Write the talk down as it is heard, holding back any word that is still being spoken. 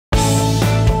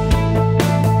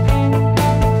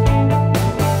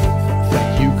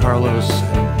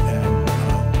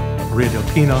Rafael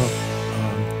del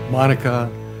Pino, Monica,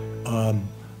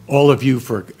 all of you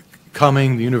for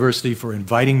coming, the university for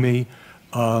inviting me.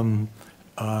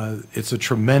 It's a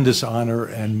tremendous honor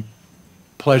and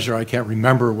pleasure. I can't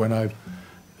remember when I've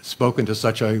spoken to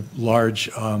such a large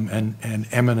and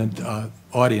eminent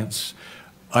audience.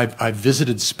 I've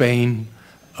visited Spain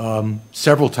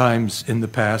several times in the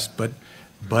past, but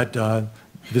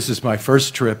this is my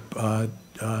first trip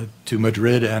to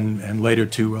Madrid and later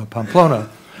to Pamplona.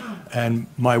 And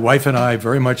my wife and I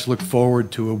very much look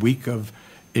forward to a week of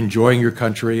enjoying your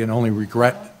country and only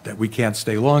regret that we can't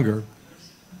stay longer.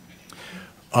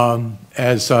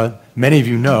 As many of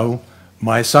you know,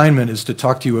 my assignment is to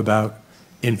talk to you about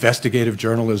investigative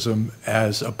journalism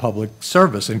as a public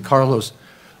service. And Carlos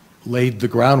laid the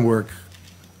groundwork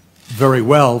very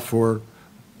well for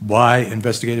why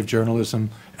investigative journalism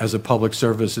as a public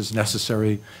service is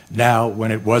necessary now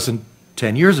when it wasn't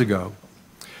 10 years ago.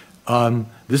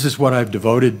 This is what I've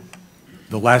devoted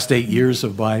the last 8 years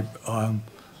of my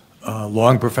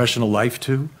long professional life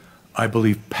to. I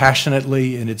believe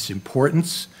passionately in its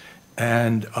importance,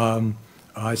 and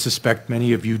I suspect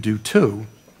many of you do too.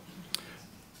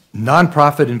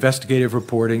 Nonprofit investigative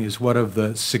reporting is one of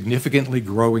the significantly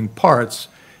growing parts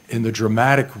in the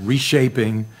dramatic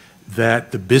reshaping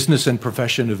that the business and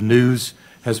profession of news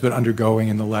has been undergoing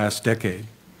in the last decade.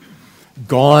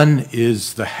 Gone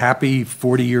is the happy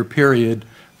 40-year period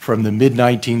from the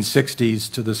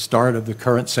mid-1960s to the start of the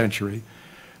current century,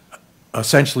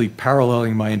 essentially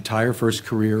paralleling my entire first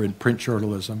career in print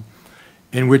journalism,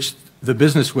 in which the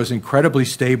business was incredibly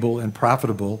stable and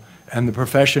profitable, and the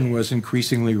profession was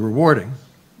increasingly rewarding.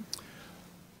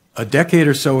 A decade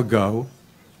or so ago,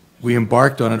 we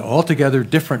embarked on an altogether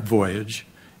different voyage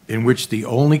in which the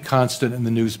only constant in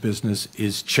the news business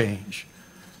is change.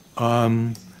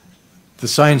 The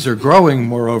signs are growing,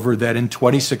 moreover, that in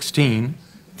 2016,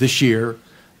 this year,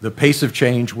 the pace of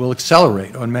change will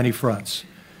accelerate on many fronts.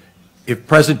 If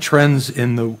present trends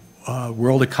in the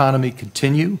world economy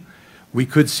continue, we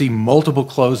could see multiple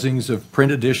closings of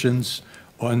print editions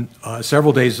on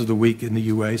several days of the week in the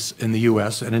US,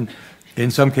 and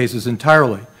in some cases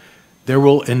entirely. There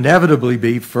will inevitably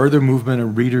be further movement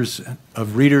of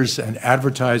readers and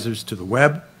advertisers to the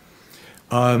web.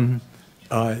 In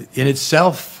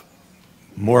itself,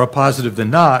 more a positive than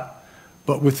not,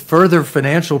 but with further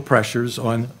financial pressures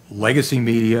on legacy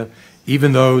media,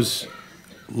 even those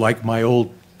like my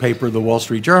old paper, the Wall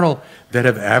Street Journal, that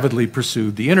have avidly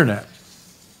pursued the internet.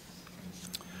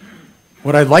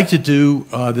 What I'd like to do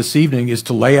this evening is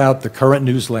to lay out the current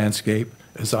news landscape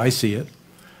as I see it,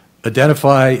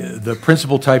 identify the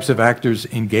principal types of actors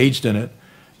engaged in it,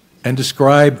 and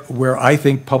describe where I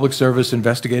think public service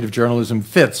investigative journalism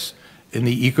fits in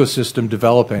the ecosystem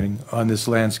developing on this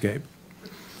landscape.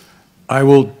 I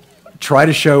will try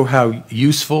to show how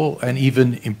useful and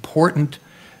even important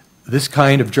this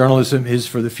kind of journalism is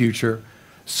for the future,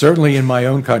 certainly in my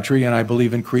own country, and I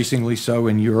believe increasingly so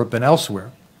in Europe and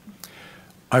elsewhere.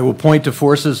 I will point to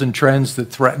forces and trends that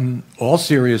threaten all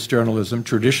serious journalism,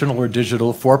 traditional or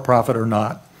digital, for-profit or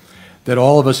not, that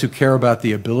all of us who care about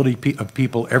the ability of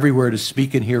people everywhere to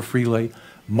speak and hear freely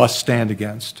must stand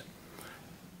against.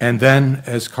 And then,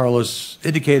 as Carlos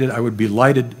indicated, I would be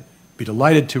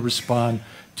delighted to respond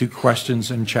to questions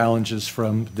and challenges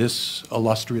from this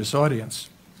illustrious audience.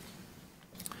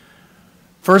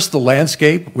 First, the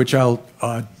landscape, which I'll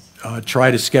try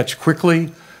to sketch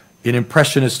quickly in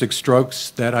impressionistic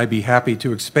strokes that I'd be happy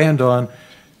to expand on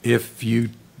if you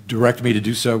direct me to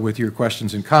do so with your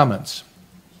questions and comments.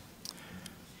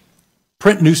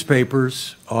 Print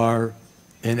newspapers are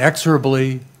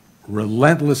inexorably,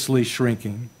 relentlessly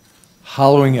shrinking,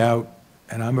 hollowing out,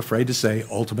 and I'm afraid to say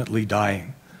ultimately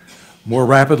dying. More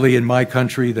rapidly in my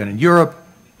country than in Europe,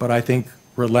 but I think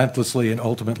relentlessly and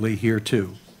ultimately here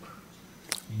too.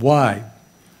 Why?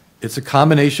 It's a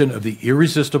combination of the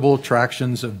irresistible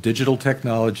attractions of digital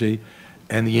technology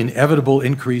and the inevitable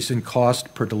increase in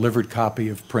cost per delivered copy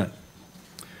of print.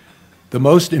 The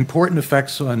most important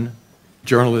effects on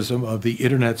journalism of the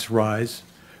Internet's rise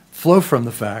flow from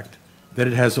the fact that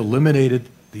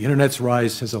the Internet's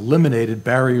rise has eliminated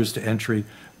barriers to entry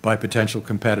by potential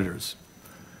competitors.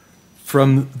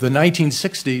 From the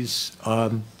 1960s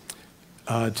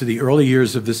to the early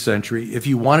years of this century, if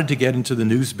you wanted to get into the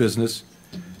news business,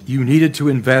 you needed to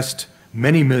invest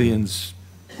many millions,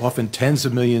 often tens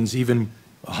of millions, even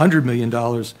 $100 million,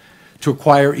 to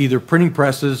acquire either printing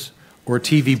presses or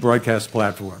TV broadcast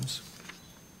platforms.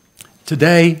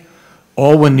 Today,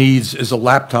 all one needs is a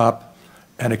laptop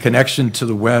and a connection to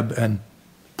the web, and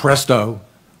presto,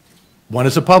 one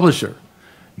is a publisher.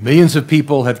 Millions of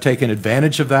people have taken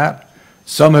advantage of that,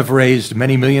 Some have raised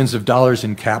many millions of dollars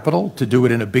in capital to do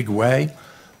it in a big way,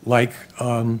 like,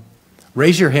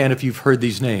 raise your hand if you've heard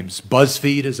these names.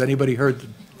 BuzzFeed, has anybody heard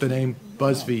the name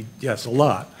BuzzFeed? Yes, a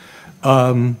lot.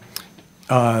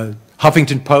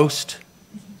 Huffington Post,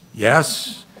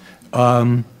 yes.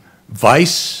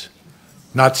 Vice,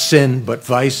 not Sin, but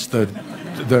Vice, the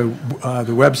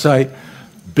website.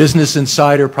 Business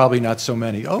Insider, probably not so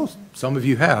many. Oh, some of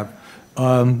you have,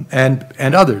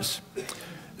 and others.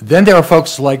 Then there are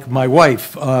folks like my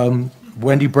wife,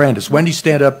 Wendy Brandis. Wendy,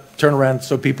 stand up, turn around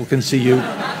so people can see you.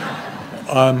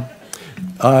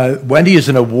 Wendy is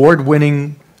an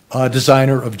award-winning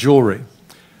designer of jewelry,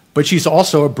 but she's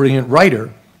also a brilliant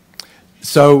writer.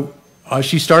 So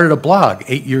she started a blog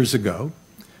 8 years ago,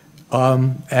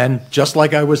 and just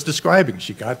like I was describing,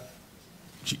 she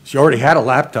already had a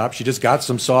laptop, she just got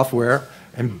some software,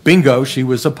 and bingo, she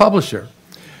was a publisher.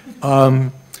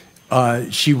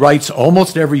 She writes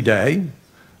almost every day,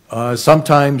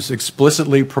 sometimes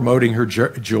explicitly promoting her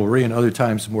jewelry and other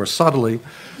times more subtly,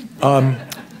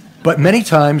 but many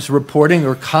times reporting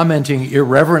or commenting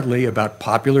irreverently about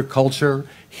popular culture,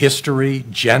 history,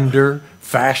 gender,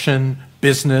 fashion,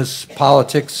 business,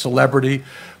 politics, celebrity,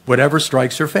 whatever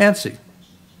strikes her fancy.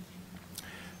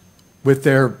 With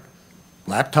their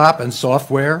laptop and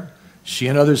software, she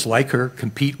and others like her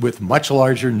compete with much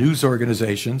larger news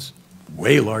organizations,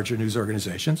 way larger news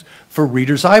organizations, for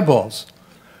readers' eyeballs.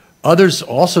 Others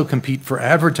also compete for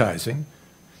advertising.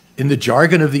 In the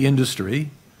jargon of the industry,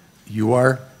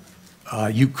 you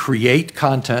create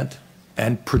content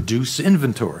and produce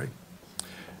inventory.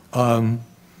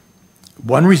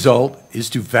 One result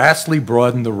is to vastly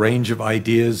broaden the range of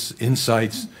ideas,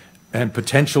 insights, and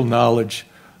potential knowledge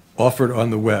offered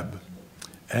on the web.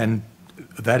 And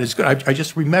that is good. I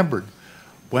just remembered,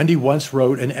 Wendy once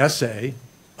wrote an essay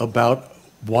about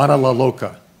Juana La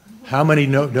Loca. How many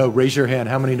know, raise your hand,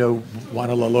 how many know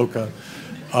Juana La Loca?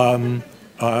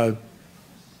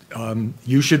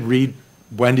 You should read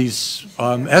Wendy's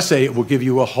essay. It will give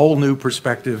you a whole new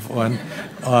perspective on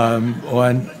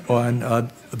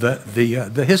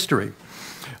the history.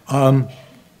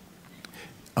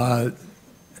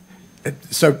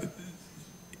 So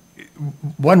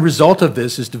one result of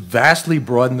this is to vastly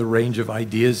broaden the range of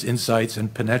ideas, insights,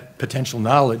 and potential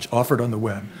knowledge offered on the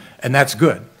web, and that's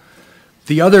good.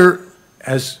 The other,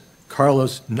 as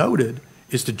Carlos noted,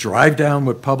 is to drive down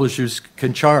what publishers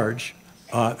can charge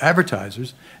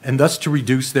advertisers, and thus to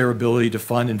reduce their ability to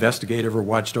fund investigative or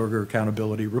watchdog or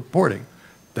accountability reporting.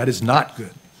 That is not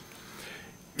good.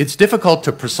 It's difficult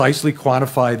to precisely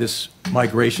quantify this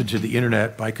migration to the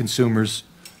internet by consumers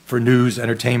for news,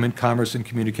 entertainment, commerce, and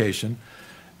communication,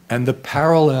 and the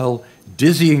parallel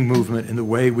dizzying movement in the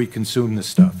way we consume this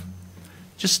stuff.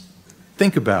 Just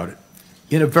think about it.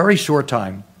 In a very short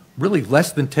time, really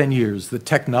less than 10 years, the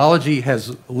technology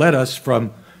has led us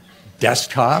from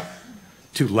desktop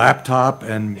to laptop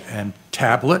and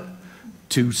tablet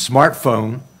to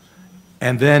smartphone,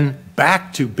 and then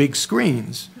back to big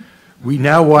screens. We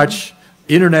now watch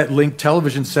internet-linked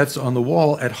television sets on the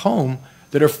wall at home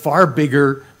that are far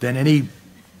bigger than any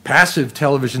passive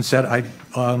television set I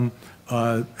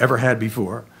ever had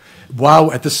before,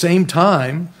 while at the same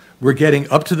time we're getting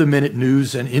up-to-the-minute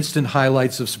news and instant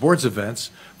highlights of sports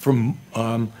events from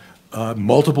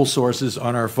multiple sources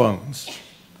on our phones.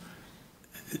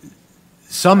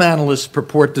 Some analysts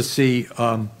purport to see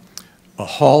a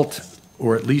halt,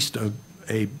 or at least a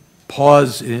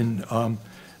pause in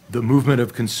the movement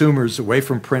of consumers away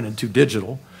from print into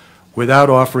digital, without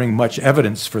offering much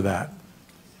evidence for that.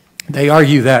 They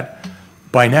argue that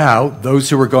by now, those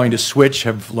who are going to switch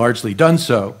have largely done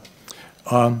so.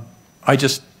 I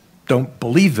just don't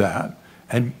believe that,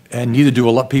 and neither do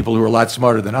a lot of people who are a lot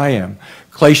smarter than I am.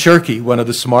 Clay Shirky, one of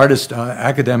the smartest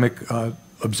academic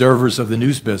observers of the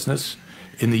news business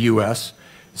in the US,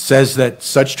 says that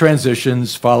such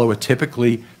transitions follow a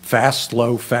typically fast,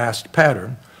 slow, fast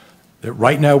pattern. That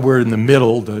right now we're in the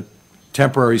middle, the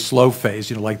temporary slow phase,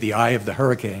 you know, like the eye of the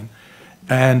hurricane,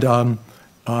 and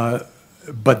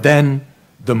but then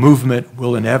the movement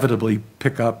will inevitably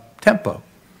pick up tempo.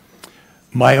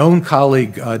 My own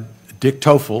colleague Dick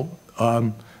Toffel,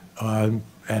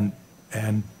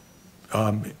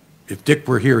 if Dick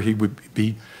were here, he would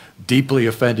be deeply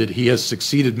offended. He has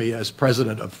succeeded me as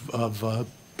president of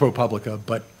ProPublica,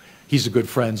 but he's a good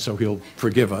friend, so he'll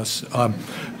forgive us.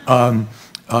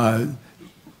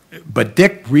 But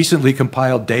Dick recently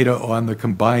compiled data on the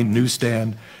combined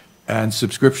newsstand and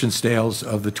subscription sales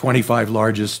of the 25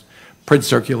 largest print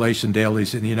circulation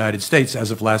dailies in the United States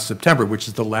as of last September, which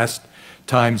is the last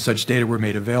time such data were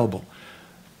made available.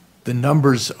 The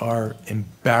numbers are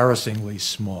embarrassingly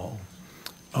small.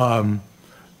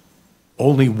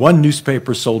 only one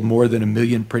newspaper sold more than 1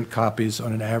 million print copies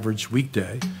on an average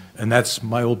weekday, and that's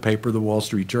my old paper, the Wall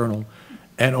Street Journal,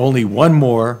 and only one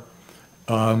more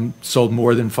sold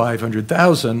more than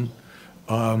 500,000,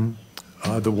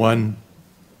 the one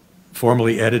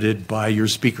formerly edited by your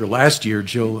speaker last year,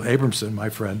 Jill Abramson, my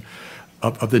friend,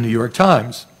 of the New York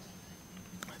Times.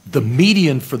 The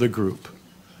median for the group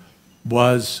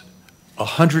was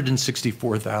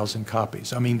 164,000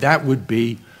 copies. I mean, that would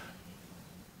be,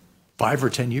 5 or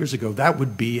 10 years ago, that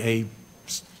would be a,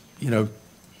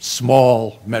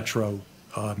 small metro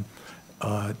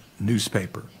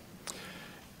newspaper.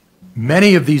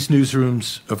 Many of these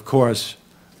newsrooms, of course,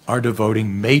 are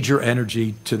devoting major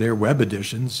energy to their web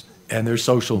editions and their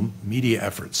social media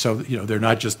efforts. So, they're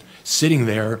not just sitting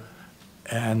there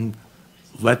and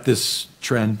let this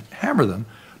trend hammer them,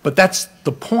 but that's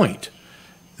the point.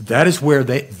 That is where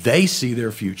they see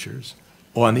their futures,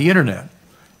 on the internet.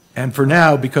 And for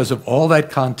now, because of all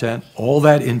that content, all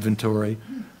that inventory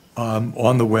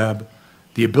on the web,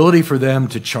 the ability for them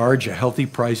to charge a healthy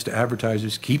price to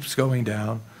advertisers keeps going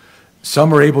down.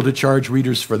 Some are able to charge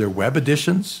readers for their web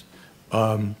editions.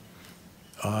 The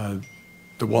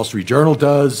Wall Street Journal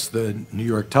does, the New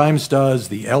York Times does,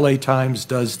 the LA Times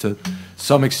does to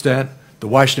some extent, the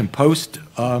Washington Post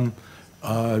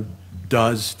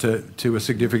does to a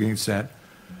significant extent,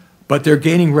 but they're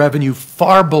gaining revenue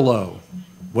far below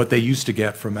what they used to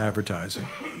get from advertising.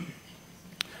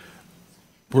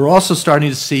 We're also starting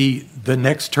to see the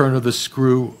next turn of the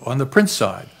screw on the print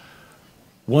side.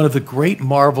 One of the great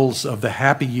marvels of the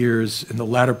happy years in the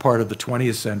latter part of the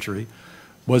 20th century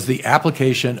was the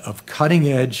application of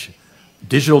cutting-edge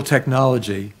digital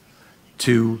technology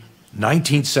to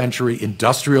 19th century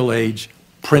industrial age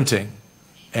printing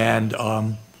and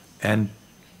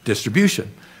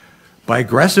distribution. By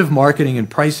aggressive marketing and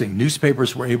pricing,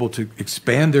 newspapers were able to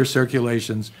expand their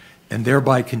circulations and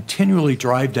thereby continually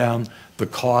drive down the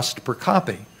cost per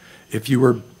copy. If you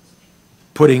were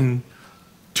putting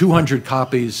 200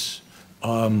 copies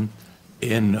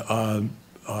in a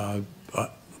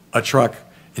truck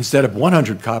instead of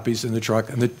 100 copies in the truck,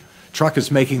 and the truck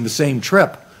is making the same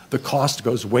trip, the cost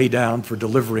goes way down for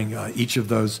delivering each of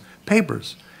those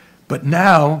papers. But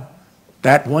now,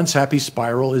 that once happy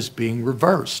spiral is being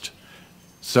reversed.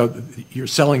 So you're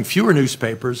selling fewer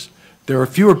newspapers, there are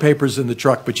fewer papers in the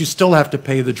truck, but you still have to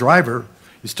pay the driver,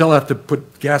 you still have to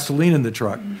put gasoline in the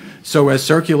truck. So as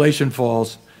circulation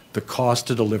falls, the cost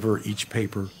to deliver each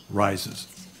paper rises.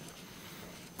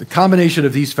 The combination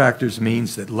of these factors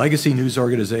means that legacy news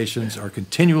organizations are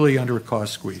continually under a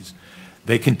cost squeeze.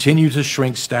 They continue to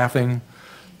shrink staffing,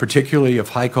 particularly of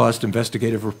high-cost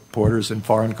investigative reporters and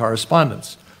foreign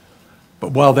correspondents.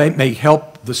 But while they may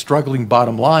help the struggling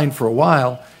bottom line for a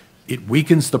while, it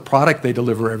weakens the product they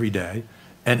deliver every day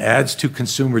and adds to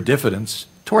consumer diffidence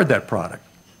toward that product.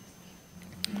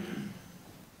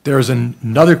 There is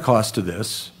another cost to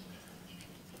this.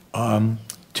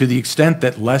 To the extent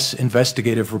that less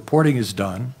investigative reporting is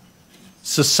done,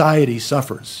 society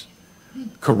suffers.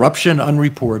 Corruption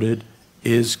unreported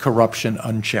is corruption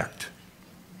unchecked.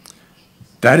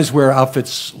 That is where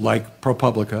outfits like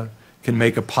ProPublica can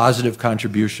make a positive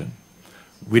contribution.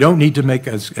 We don't need to make,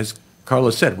 as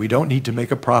Carlos said, we don't need to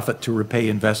make a profit to repay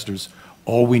investors.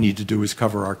 All we need to do is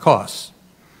cover our costs.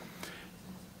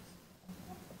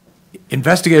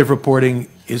 Investigative reporting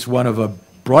is one of a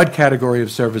broad category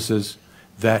of services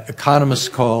that economists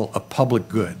call a public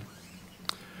good.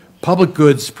 Public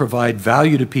goods provide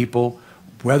value to people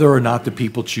whether or not the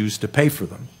people choose to pay for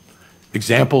them.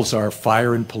 Examples are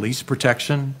fire and police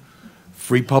protection,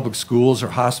 free public schools or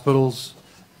hospitals,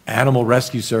 animal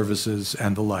rescue services,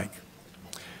 and the like.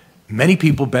 Many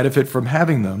people benefit from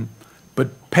having them,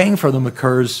 but paying for them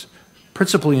occurs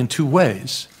principally in two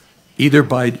ways, either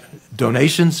by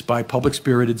donations by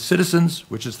public-spirited citizens,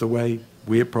 which is the way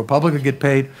we at ProPublica get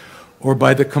paid, or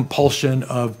by the compulsion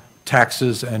of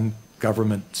taxes and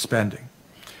government spending,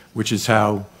 which is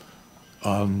how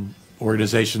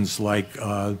organizations like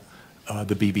the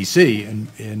BBC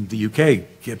in the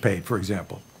UK get paid, for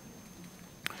example.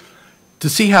 To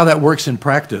see how that works in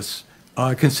practice,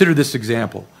 consider this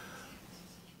example.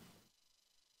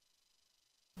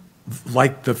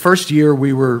 Like the first year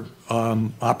we were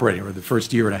operating, or the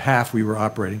first year and a half we were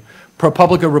operating,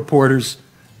 ProPublica reporters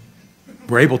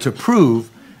were able to prove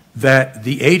that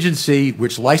the agency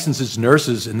which licenses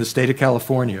nurses in the state of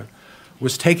California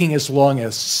was taking as long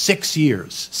as 6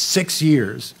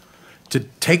 years to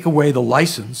take away the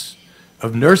license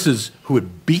of nurses who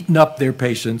had beaten up their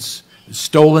patients,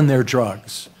 stolen their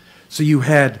drugs. So you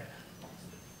had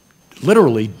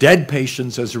literally dead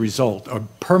patients as a result, or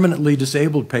permanently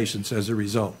disabled patients as a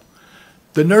result.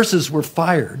 The nurses were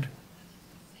fired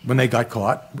when they got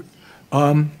caught,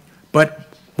 but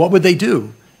what would they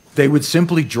do? They would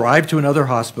simply drive to another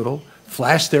hospital,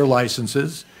 flash their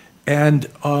licenses, and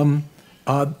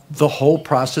the whole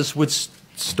process would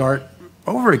start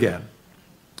over again.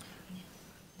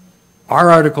 Our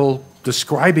article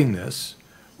describing this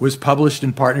was published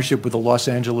in partnership with the Los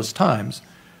Angeles Times,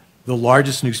 the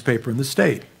largest newspaper in the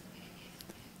state.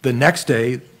 The next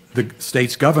day, the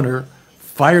state's governor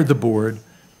fired the board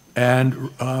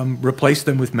and replaced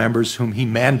them with members whom he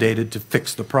mandated to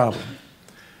fix the problem.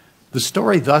 The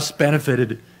story thus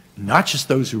benefited not just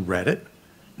those who read it,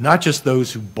 not just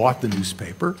those who bought the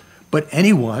newspaper, but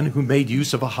anyone who made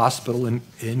use of a hospital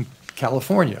in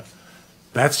California.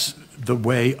 That's the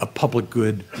way a public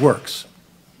good works.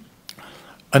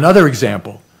 Another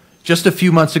example, just a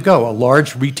few months ago, a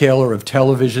large retailer of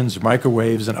televisions,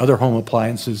 microwaves, and other home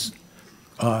appliances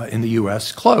in the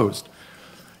US closed.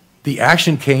 The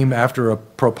action came after a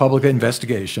ProPublica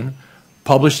investigation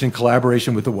published in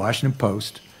collaboration with the Washington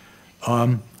Post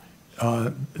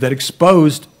that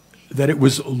exposed that it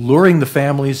was luring the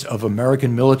families of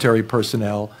American military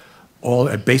personnel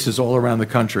at bases all around the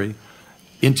country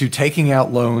into taking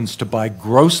out loans to buy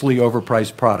grossly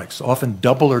overpriced products, often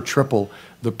double or triple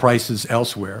the prices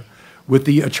elsewhere, with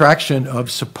the attraction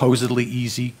of supposedly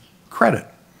easy credit.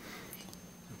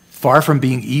 Far from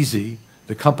being easy,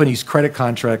 the company's credit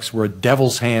contracts were a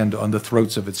devil's hand on the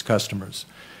throats of its customers.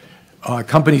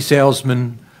 Company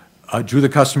salesmen drew the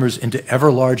customers into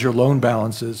ever larger loan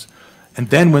balances, and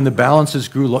then when the balances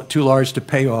grew too large to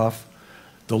pay off,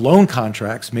 the loan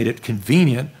contracts made it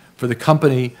convenient for the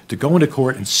company to go into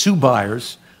court and sue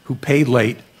buyers who paid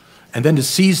late, and then to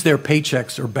seize their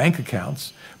paychecks or bank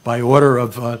accounts by order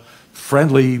of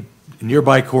friendly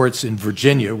nearby courts in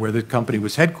Virginia, where the company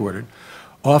was headquartered,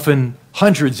 often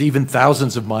hundreds, even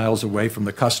thousands of miles away from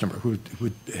the customer who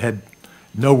had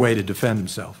no way to defend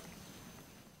himself.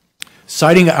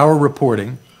 Citing our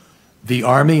reporting, the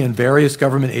Army and various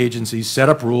government agencies set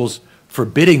up rules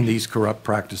forbidding these corrupt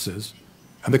practices,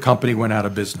 and the company went out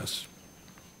of business.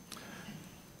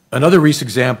 Another recent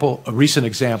example,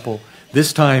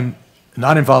 this time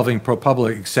not involving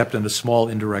ProPublica except in a small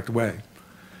indirect way.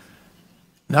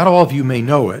 Not all of you may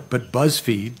know it, but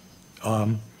BuzzFeed,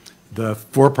 the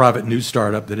for-profit news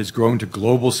startup that has grown to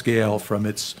global scale from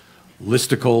its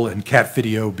listicle and cat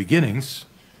video beginnings,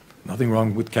 nothing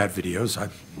wrong with cat videos, I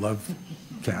love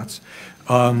cats,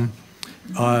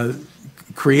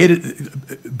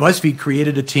 BuzzFeed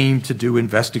created a team to do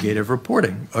investigative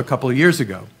reporting a couple of years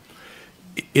ago.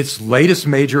 Its latest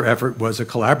major effort was a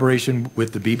collaboration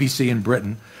with the BBC in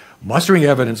Britain, mustering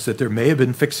evidence that there may have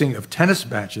been fixing of tennis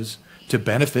matches to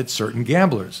benefit certain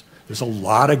gamblers. There's a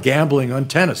lot of gambling on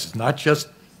tennis. It's not just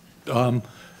what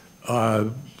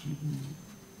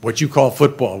you call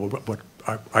football, what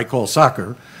I call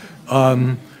soccer,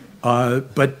 but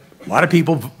a lot of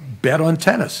people bet on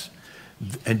tennis.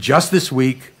 And just this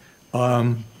week,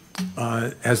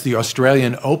 as the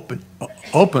Australian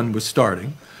Open was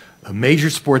starting, a major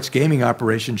sports gaming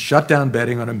operation shut down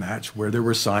betting on a match where there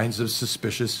were signs of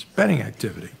suspicious betting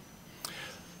activity.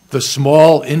 The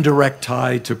small indirect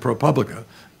tie to ProPublica,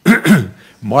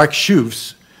 Mark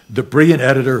Schoofs, the brilliant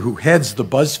editor who heads the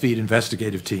BuzzFeed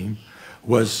investigative team,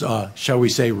 was, shall we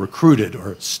say, recruited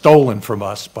or stolen from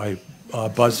us by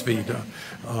BuzzFeed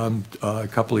a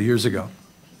couple of years ago.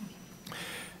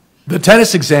 The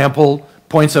tennis example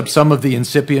points up some of the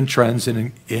incipient trends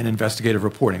in investigative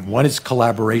reporting. One is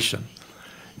collaboration.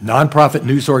 Nonprofit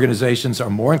news organizations are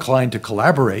more inclined to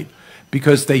collaborate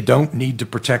because they don't need to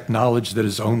protect knowledge that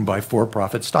is owned by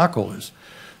for-profit stockholders.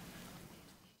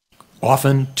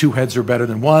 Often, two heads are better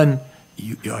than one.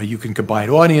 You can combine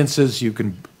audiences, you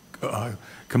can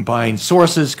combine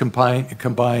sources,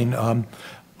 combine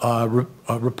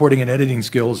reporting and editing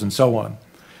skills, and so on.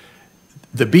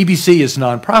 The BBC is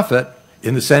nonprofit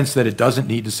in the sense that it doesn't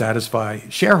need to satisfy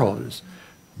shareholders,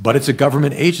 but it's a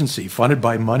government agency funded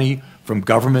by money from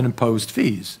government-imposed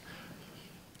fees.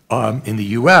 In the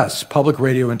US, public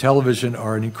radio and television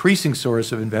are an increasing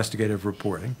source of investigative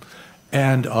reporting,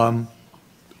 and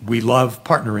we love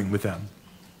partnering with them.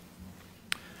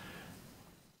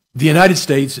 The United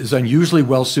States is unusually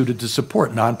well-suited to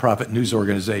support nonprofit news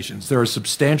organizations. There are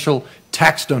substantial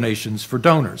tax donations for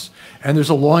donors, and there's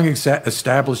a long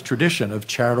established tradition of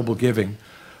charitable giving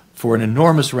for an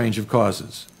enormous range of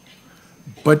causes.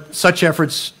 But such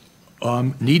efforts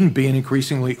needn't be and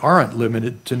increasingly aren't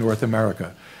limited to North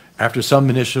America. After some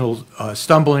initial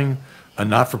stumbling, a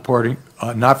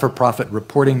not-for-profit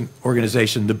reporting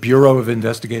organization, the Bureau of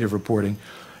Investigative Reporting,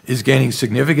 is gaining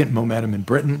significant momentum in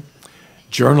Britain.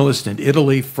 Journalists in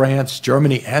Italy, France,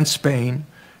 Germany, and Spain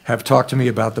have talked to me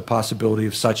about the possibility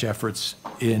of such efforts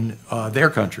in their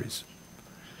countries.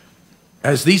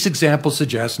 As these examples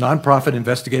suggest, nonprofit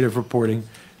investigative reporting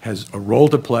has a role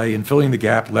to play in filling the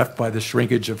gap left by the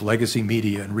shrinkage of legacy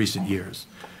media in recent years.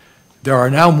 There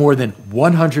are now more than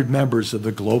 100 members of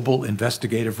the Global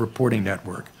Investigative Reporting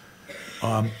Network,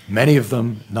 many of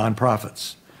them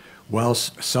nonprofits. While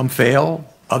some fail,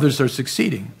 others are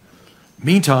succeeding.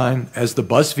 Meantime, as the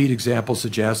BuzzFeed example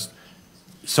suggests,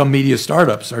 some media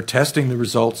startups are testing the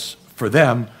results for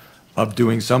them of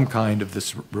doing some kind of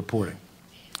this reporting.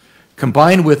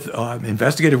 Combined with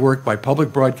investigative work by public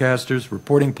broadcasters,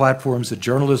 reporting platforms at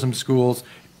journalism schools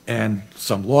and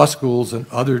some law schools and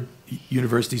other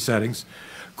university settings,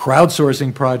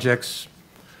 crowdsourcing projects,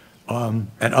 and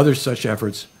other such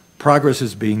efforts, progress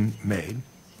is being made,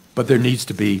 but there needs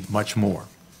to be much more.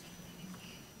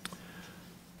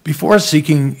 Before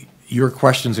seeking your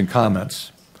questions and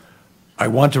comments, I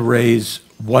want to raise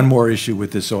one more issue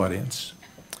with this audience.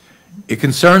 It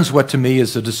concerns what to me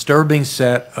is a disturbing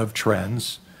set of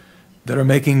trends that are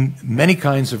making many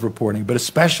kinds of reporting, but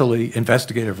especially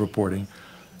investigative reporting,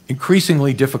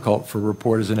 increasingly difficult for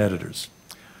reporters and editors.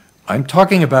 I'm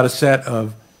talking about a set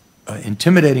of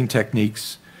intimidating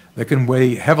techniques that can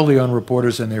weigh heavily on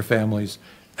reporters and their families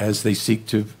as they seek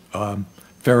to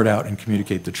ferret out and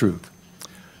communicate the truth.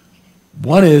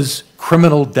 One is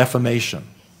criminal defamation.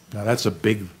 Now, that's a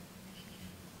big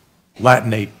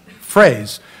Latinate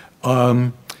phrase,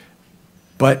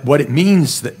 but what it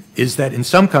means is that in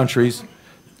some countries,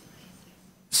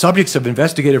 subjects of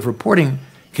investigative reporting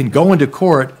can go into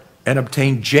court and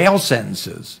obtain jail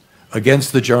sentences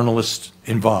against the journalists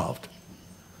involved.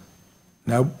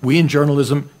 Now, we in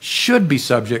journalism should be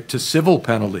subject to civil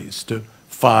penalties, to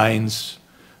fines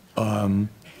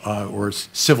or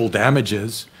civil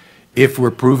damages if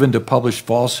we're proven to publish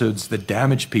falsehoods that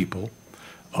damage people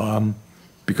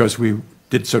because we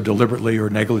did so deliberately or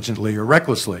negligently or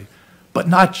recklessly, but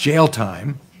not jail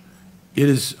time. It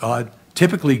is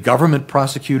typically government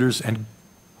prosecutors and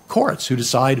courts who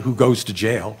decide who goes to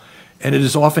jail, and it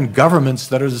is often governments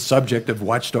that are the subject of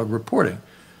watchdog reporting.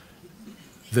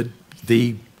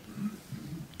 The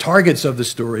targets of the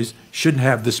stories shouldn't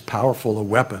have this powerful a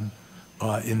weapon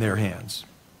in their hands.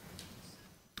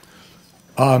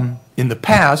 In the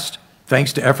past,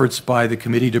 thanks to efforts by the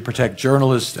Committee to Protect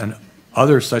Journalists and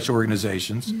other such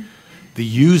organizations, the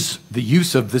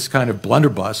use of this kind of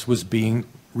blunderbuss was being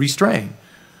restrained.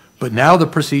 But now the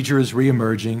procedure is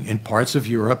reemerging in parts of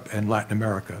Europe and Latin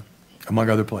America, among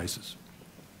other places.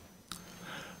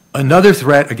 Another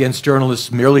threat against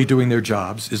journalists merely doing their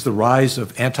jobs is the rise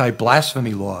of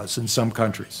anti-blasphemy laws in some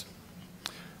countries.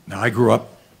 Now, I grew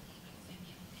up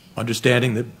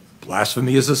understanding that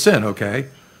blasphemy is a sin, okay?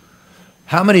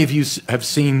 How many of you have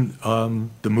seen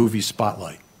the movie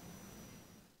Spotlight?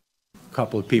 A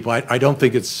couple of people. I don't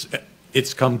think it's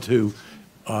come to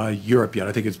Europe yet.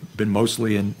 I think it's been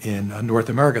mostly in North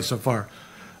America so far.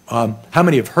 How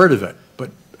many have heard of it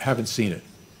but haven't seen it?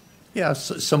 Yeah,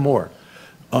 some more.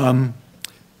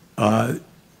 It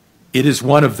is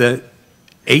one of the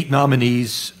 8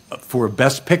 nominees for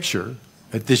Best Picture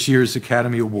at this year's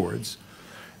Academy Awards.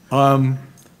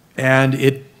 And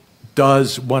it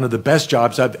does one of the best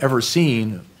jobs I've ever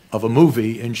seen of a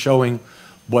movie in showing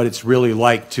what it's really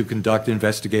like to conduct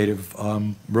investigative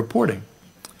reporting.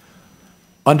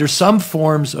 Under some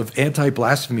forms of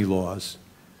anti-blasphemy laws,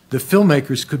 the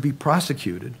filmmakers could be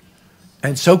prosecuted,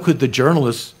 and so could the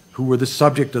journalists who were the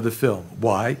subject of the film.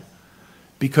 Why?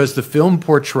 Because the film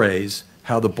portrays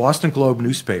how the Boston Globe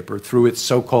newspaper, through its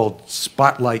so-called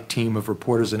Spotlight team of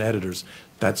reporters and editors,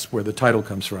 that's where the title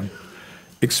comes from,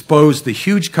 exposed the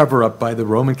huge cover-up by the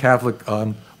Roman Catholic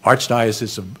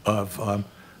Archdiocese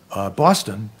of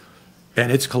Boston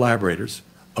and its collaborators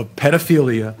of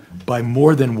pedophilia by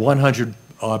more than 100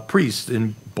 priests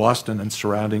in Boston and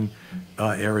surrounding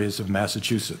areas of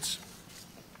Massachusetts.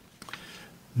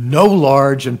 No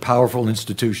large and powerful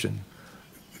institution,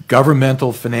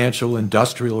 governmental, financial,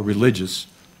 industrial, religious,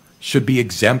 should be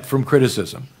exempt from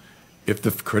criticism. If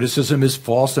the criticism is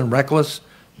false and reckless,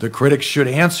 the critics should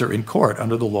answer in court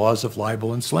under the laws of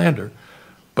libel and slander,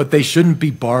 but they shouldn't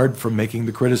be barred from making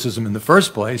the criticism in the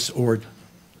first place or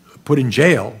put in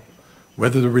jail,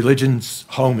 whether the religion's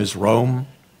home is Rome,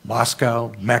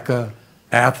 Moscow, Mecca,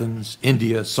 Athens,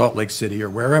 India, Salt Lake City, or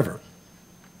wherever.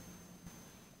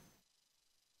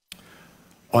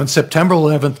 On September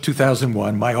 11th,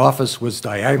 2001, my office was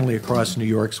diagonally across New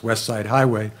York's West Side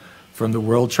Highway from the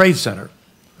World Trade Center.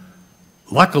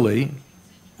 Luckily,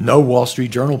 no Wall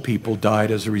Street Journal people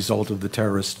died as a result of the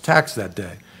terrorist attacks that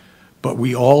day, but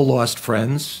we all lost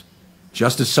friends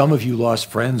just as some of you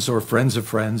lost friends or friends of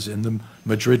friends in the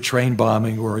Madrid train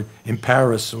bombing or in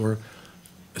Paris or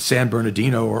San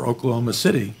Bernardino or Oklahoma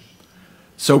City.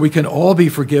 So we can all be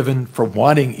forgiven for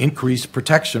wanting increased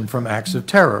protection from acts of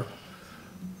terror.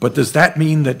 But does that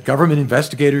mean that government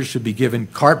investigators should be given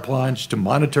carte blanche to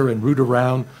monitor and root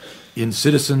around in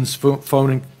citizens'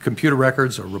 phone and computer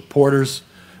records or reporters'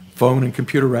 phone and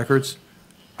computer records?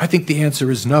 I think the answer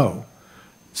is no.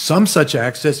 Some such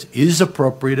access is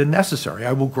appropriate and necessary.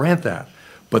 I will grant that.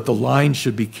 But the line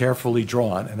should be carefully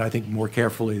drawn, and I think more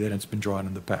carefully than it's been drawn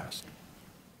in the past.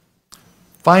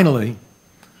 Finally,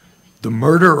 the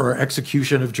murder or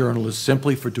execution of journalists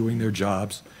simply for doing their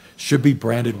jobs should be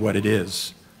branded what it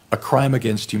is, a crime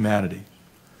against humanity.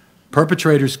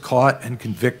 Perpetrators caught and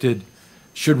convicted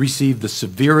should receive the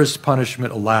severest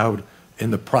punishment allowed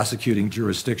in the prosecuting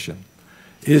jurisdiction.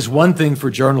 It is one thing for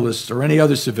journalists or any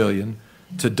other civilian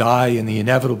to die in the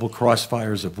inevitable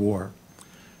crossfires of war.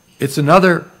 It's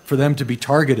another for them to be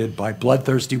targeted by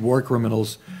bloodthirsty war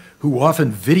criminals who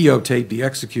often videotape the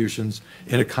executions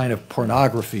in a kind of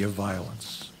pornography of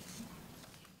violence.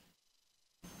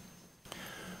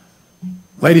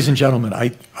 Ladies and gentlemen, I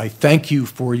thank you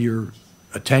for your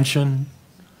attention.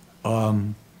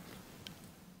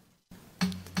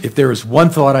 If there is one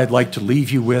thought I'd like to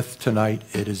leave you with tonight,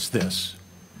 it is this.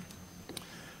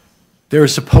 There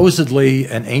is supposedly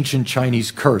an ancient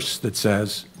Chinese curse that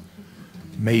says,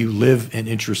 "May you live in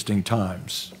interesting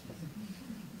times."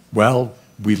 Well,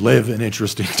 we live in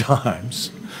interesting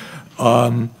times.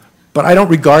 But I don't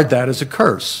regard that as a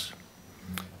curse.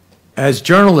 As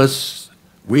journalists,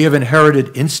 we have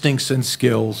inherited instincts and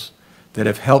skills that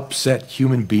have helped set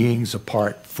human beings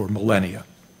apart for millennia.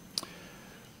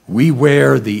 We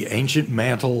wear the ancient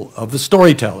mantle of the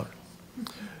storyteller,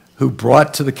 who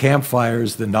brought to the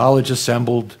campfires the knowledge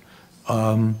assembled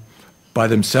by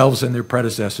themselves and their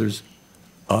predecessors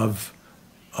of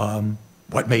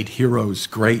what made heroes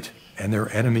great and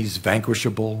their enemies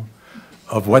vanquishable,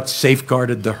 of what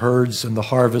safeguarded the herds and the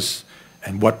harvests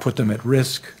and what put them at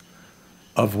risk,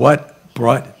 of what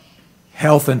brought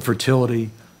health and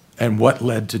fertility and what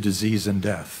led to disease and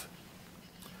death.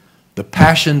 The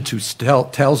passion to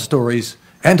tell stories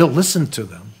and to listen to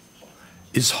them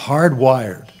is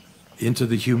hardwired into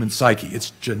the human psyche.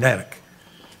 It's genetic.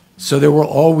 So there will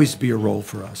always be a role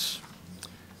for us.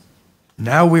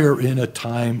 Now we are in a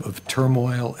time of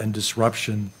turmoil and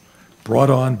disruption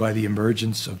brought on by the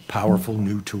emergence of powerful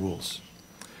new tools.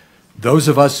 Those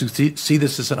of us who see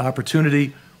this as an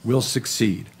opportunity will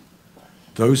succeed.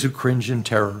 Those who cringe in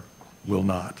terror will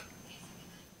not.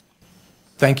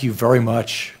 Thank you very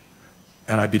much,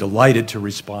 and I'd be delighted to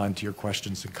respond to your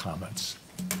questions and comments.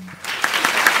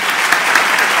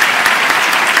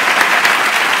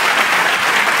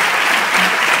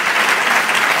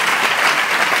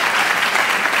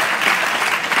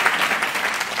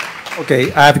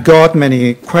 Okay, I've got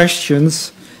many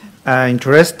questions,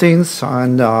 interesting,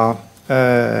 and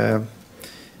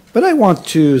but I want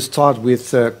to start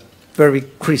with a very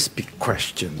crispy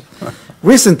question.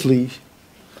 Recently,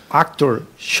 actor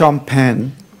Sean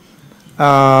Penn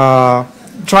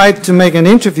tried to make an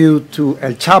interview to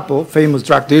El Chapo, famous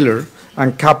drug dealer,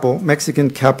 and capo, Mexican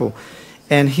capo,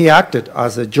 and he acted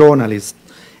as a journalist.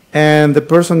 And the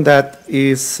person that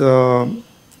is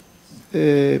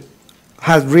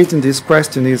has written this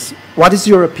question is, what is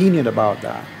your opinion about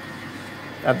that?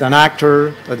 That an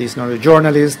actor that is not a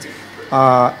journalist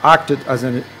acted as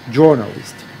a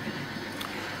journalist?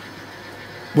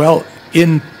 Well,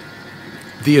 in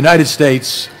the United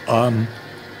States,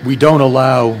 we don't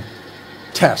allow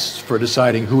tests for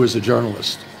deciding who is a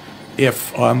journalist.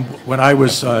 If, when I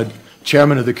was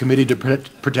chairman of the Committee to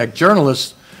Protect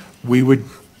Journalists, we would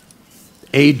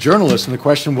aid journalists, and the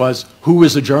question was, who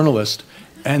is a journalist?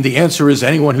 And the answer is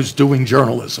anyone who's doing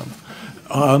journalism.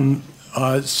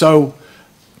 So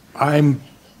I'm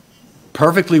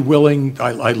perfectly willing.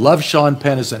 I love Sean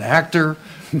Penn as an actor.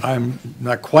 I'm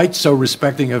not quite so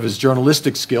respecting of his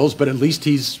journalistic skills, but at least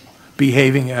he's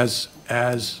behaving as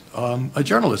a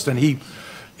journalist. And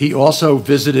he also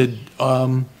visited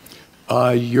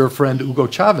your friend Hugo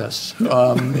Chavez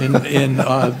in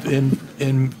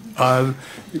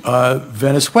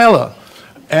Venezuela,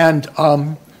 and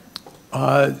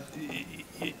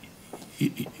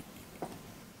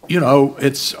you know,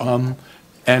 it's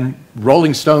and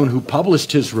Rolling Stone, who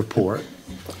published his report,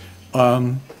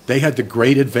 they had the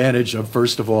great advantage of,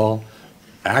 first of all,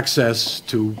 access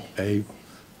to a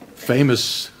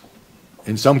famous,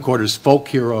 in some quarters, folk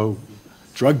hero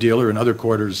drug dealer, in other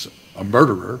quarters, a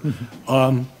murderer,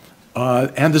 and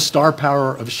the star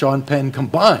power of Sean Penn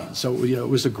combined. So, you know, it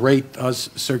was a great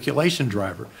circulation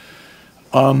driver.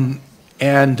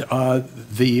 And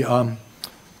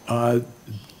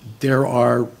there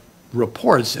are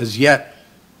reports, as yet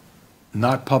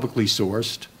not publicly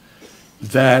sourced,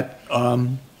 that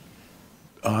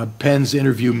Penn's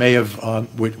interview may have,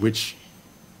 which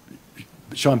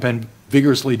Sean Penn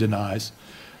vigorously denies,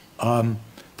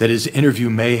 that his interview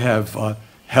may have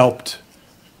helped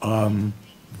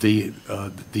the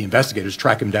investigators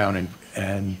track him down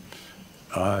and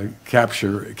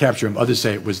capture him. Others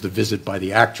say it was the visit by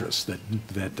the actress that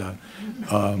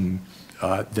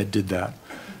did that.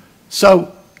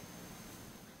 So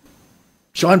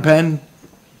Sean Penn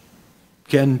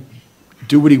can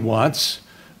do what he wants.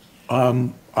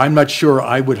 I'm not sure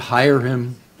I would hire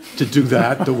him to do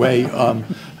that the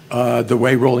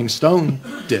way Rolling Stone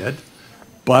did,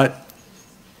 but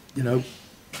you know,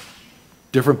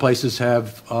 different places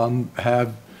have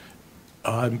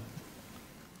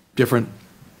different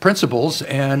principles,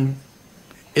 and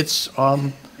it's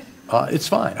fine.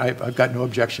 I've got no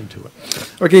objection to it.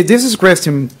 Okay, this is a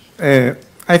question.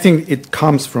 I think it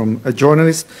comes from a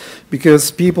journalist,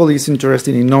 because people is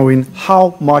interested in knowing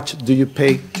how much do you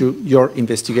pay to your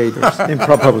investigators in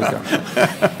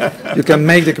ProPublica. You can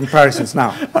make the comparisons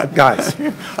now, guys.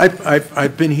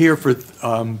 I've been here for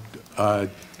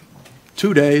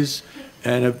 2 days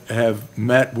and have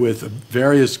met with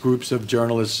various groups of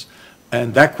journalists,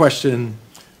 and that question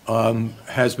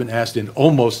has been asked in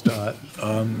almost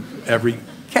every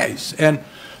case.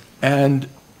 And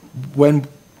when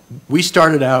we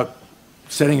started out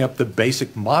setting up the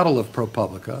basic model of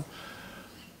ProPublica,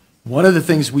 one of the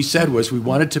things we said was we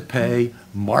wanted to pay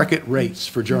market rates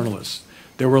for journalists.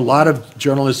 There were a lot of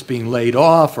journalists being laid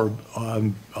off or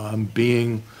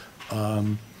being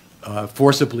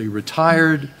forcibly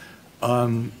retired,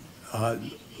 you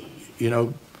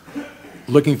know,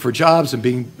 looking for jobs and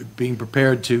being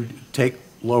prepared to take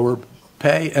lower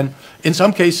pay. And in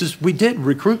some cases, we did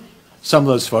recruit some of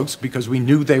those folks because we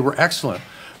knew they were excellent.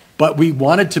 But we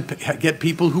wanted to get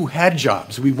people who had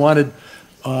jobs. We wanted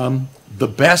the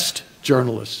best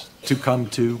journalists to come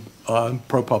to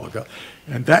ProPublica.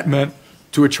 And that meant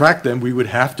to attract them, we would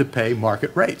have to pay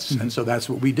market rates. And so that's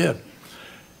what we did.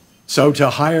 So to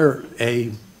hire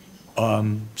a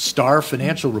star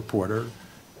financial reporter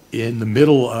in the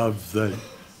middle of the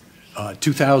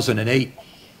 2008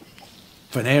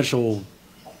 financial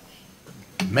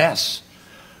mess,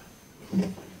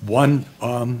 one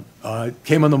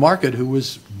came on the market who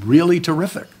was really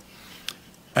terrific,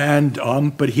 and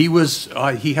but he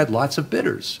had lots of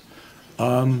bidders,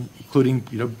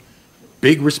 including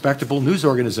big respectable news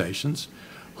organizations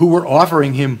who were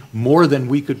offering him more than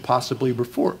we could possibly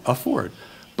afford.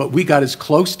 But we got as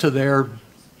close to their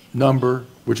number,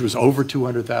 which was over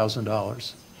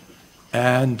 $200,000,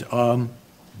 and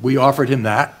we offered him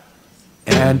that,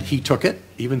 and he took it,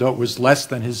 even though it was less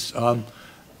than his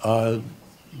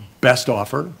best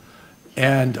offer.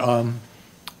 And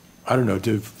I don't know,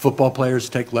 do football players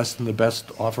take less than the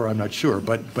best offer? I'm not sure,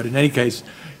 but in any case,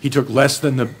 he took less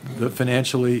than the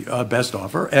financially best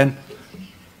offer, and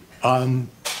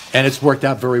it's worked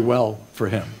out very well for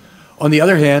him. On the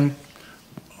other hand,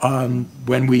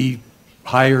 when we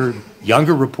hire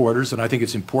younger reporters, and I think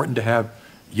it's important to have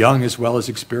young as well as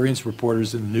experienced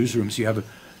reporters in the newsrooms, you have a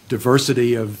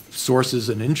diversity of sources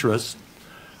and interests,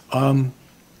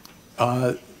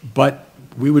 but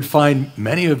we would find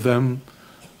many of them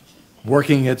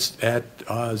working at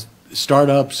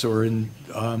startups or in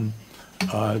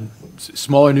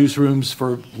smaller newsrooms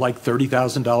for like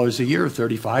 $30,000 a year,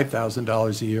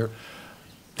 $35,000 a year.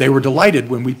 They were delighted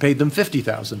when we paid them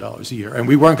 $50,000 a year, and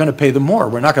we weren't going to pay them more.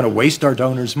 We're not going to waste our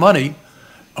donors' money.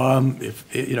 If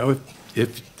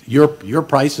your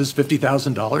price is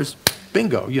 $50,000,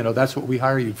 bingo, that's what we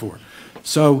hire you for.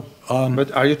 So,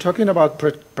 but are you talking about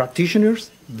practitioners,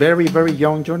 very, very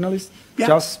young journalists?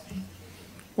 Yeah.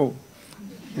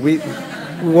 We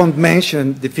won't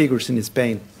mention the figures in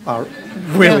Spain are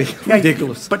really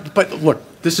ridiculous. But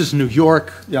look, this is New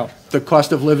York. Yeah. The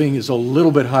cost of living is a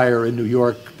little bit higher in New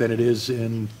York than it is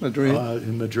in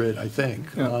Madrid, I think.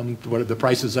 Yeah. What are the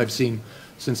prices I've seen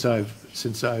since I've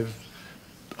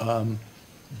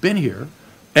been here,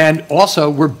 and also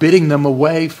we're bidding them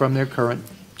away from their current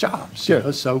jobs.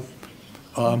 Yeah. So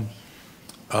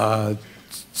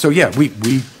yeah,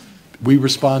 we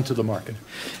respond to the market.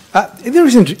 There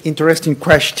is an interesting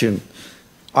question.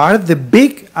 Are the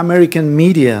big American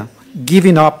media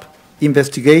giving up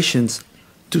investigations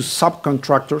to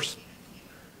subcontractors?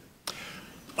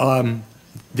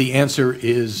 The answer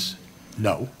is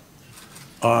no.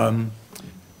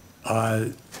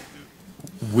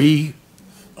 We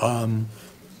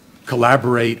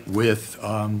collaborate with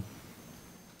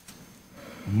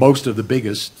most of the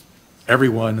biggest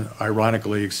everyone,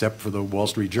 ironically, except for the Wall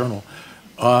Street Journal.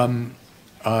 And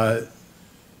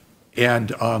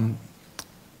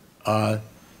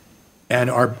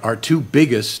our two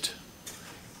biggest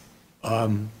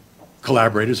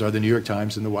collaborators are the New York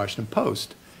Times and the Washington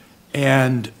Post.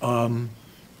 And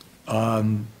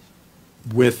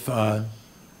with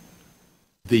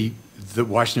the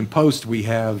Washington Post, we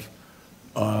have,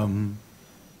 I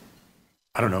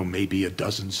don't know, maybe a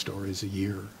dozen stories a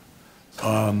year.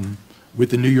 With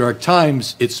the New York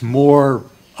Times, it's more,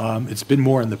 it's been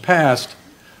more in the past,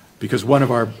 because one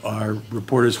of our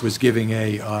reporters was giving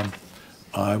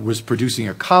was producing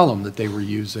a column that they were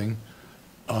using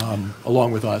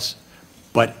along with us,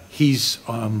 but he's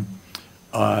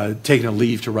taken a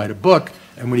leave to write a book,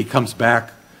 and when he comes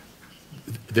back,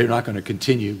 they're not going to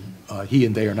continue. He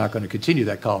and they are not going to continue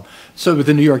that column. So with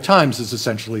the New York Times, it's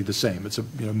essentially the same. It's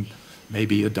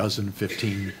maybe a dozen,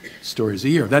 15 stories a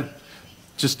year. That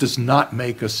just does not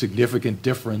make a significant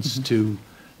difference to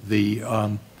the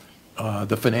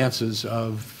finances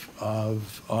of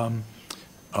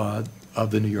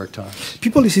the New York Times.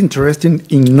 People is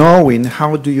interested in knowing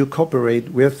how do you cooperate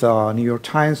with New York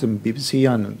Times and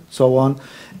BBC and so on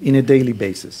in a daily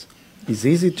basis. It's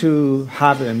easy to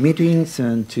have meetings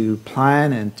and to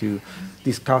plan and to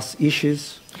discuss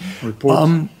issues,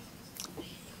 reports.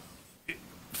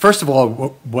 First of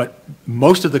all, what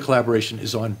most of the collaboration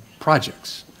is on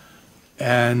projects,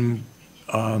 and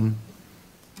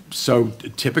so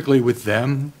typically with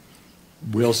them,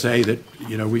 we'll say that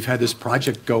we've had this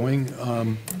project going,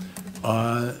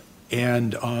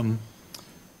 and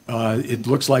it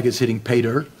looks like it's hitting pay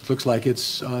dirt. It looks like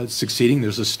it's succeeding.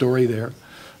 There's a story there.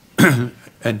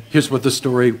 And here's what the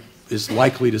story is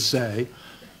likely to say.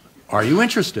 Are you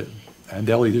interested? And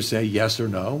they'll either say yes or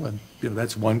no, and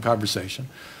that's one conversation.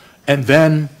 And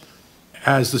then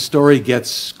as the story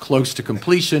gets close to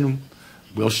completion,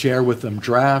 we'll share with them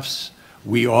drafts.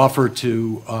 We offer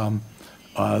to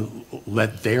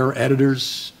let their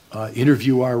editors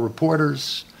interview our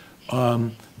reporters,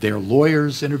 their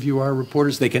lawyers interview our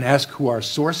reporters. They can ask who our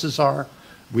sources are.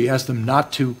 We ask them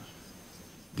not to,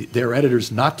 their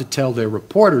editors not to tell their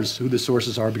reporters who the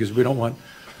sources are, because we don't want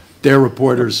their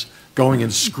reporters going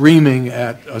and screaming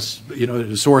at us,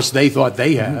 the source they thought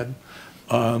they had,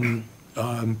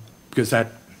 because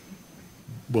that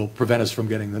will prevent us from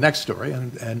getting the next story,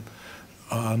 and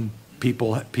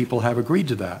people have agreed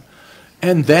to that.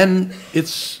 And then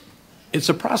it's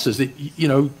a process that,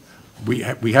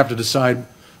 we have to decide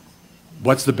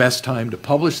what's the best time to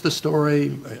publish the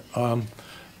story.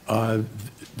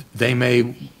 They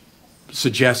may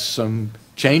suggest some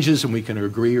changes and we can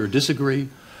agree or disagree.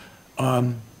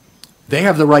 They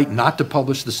have the right not to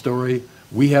publish the story.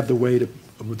 We have the right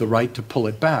to pull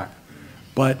it back.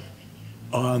 But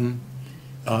in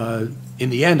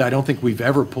the end, I don't think we've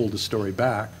ever pulled a story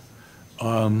back.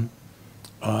 And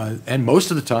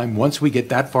most of the time, once we get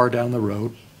that far down the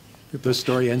road, the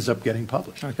story ends up getting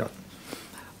published. Okay.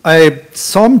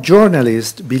 Some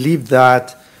journalists believe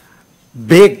that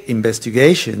big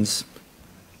investigations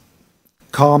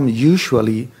come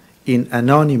usually in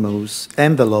anonymous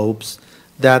envelopes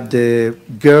that the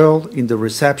girl in the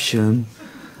reception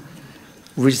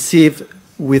received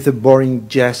with a boring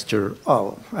gesture.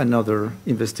 Oh, another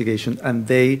investigation, and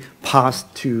they pass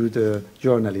to the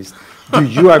journalist. Do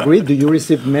you agree? Do you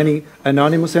receive many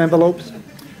anonymous envelopes?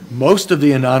 Most of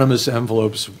the anonymous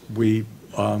envelopes we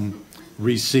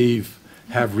receive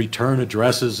have return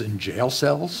addresses in jail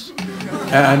cells,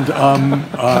 and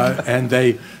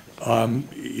they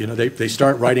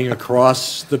start writing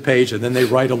across the page, and then they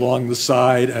write along the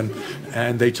side,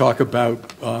 and they talk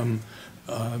about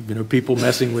people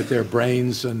messing with their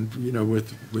brains and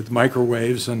with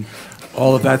microwaves and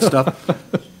all of that stuff.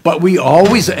 But we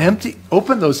always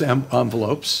open those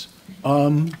envelopes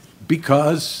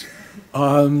because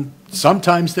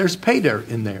sometimes there's pay dirt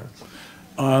in there.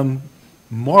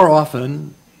 More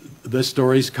often, the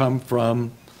stories come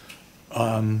from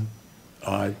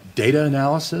data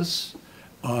analysis.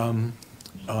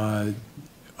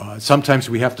 Sometimes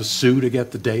we have to sue to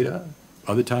get the data.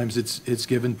 Other times it's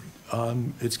given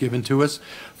to us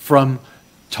from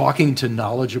talking to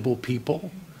knowledgeable people.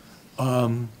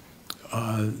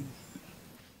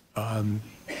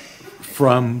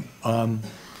 From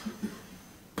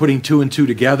putting two and two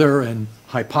together and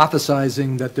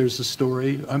hypothesizing that there's a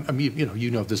story. I mean,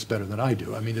 you know this better than I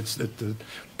do. I mean, it's the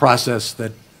process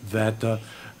that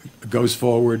goes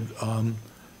forward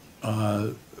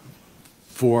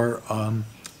for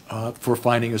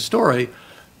finding a story,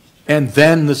 and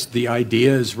then the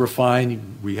idea is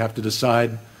refined. We have to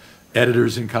decide,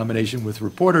 editors in combination with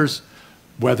reporters,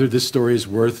 whether this story is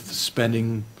worth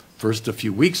spending first a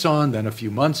few weeks on, then a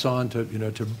few months on to,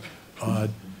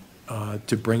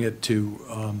 to bring it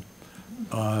to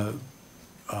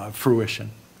fruition.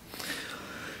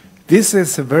 This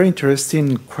is a very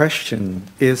interesting question,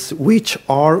 is which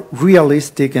are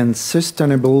realistic and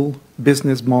sustainable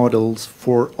business models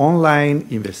for online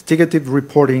investigative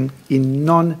reporting in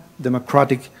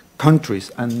non-democratic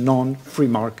countries and non-free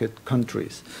market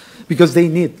countries? Because they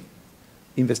need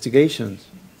investigations.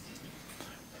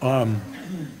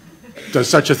 Does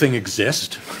such a thing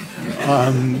exist?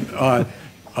 I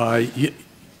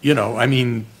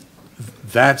mean,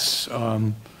 that's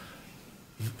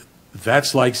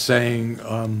like saying,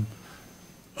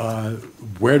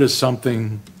 where does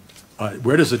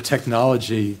a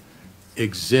technology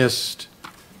exist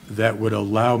that would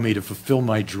allow me to fulfill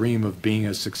my dream of being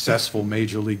a successful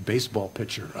Major League Baseball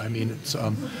pitcher? I mean, it's,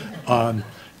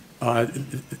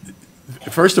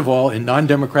 first of all, in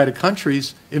non-democratic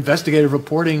countries, investigative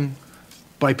reporting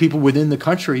by people within the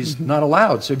country is not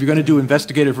allowed. So if you're going to do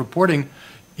investigative reporting,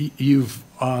 you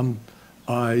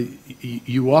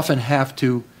often have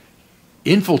to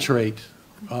infiltrate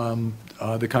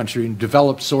the country and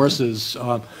develop sources.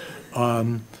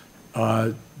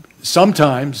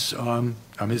 Sometimes, I mean,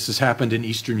 this has happened in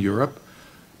Eastern Europe,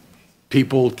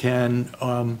 people can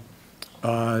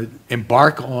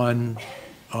embark on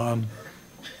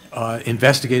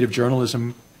investigative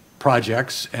journalism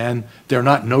projects, and they're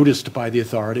not noticed by the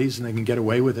authorities, and they can get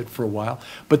away with it for a while.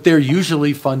 But they're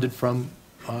usually funded from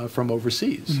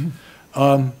overseas.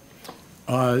 So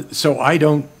I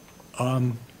don't.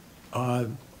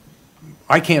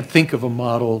 I can't think of a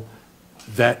model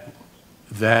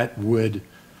that would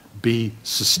be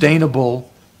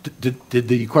sustainable. Did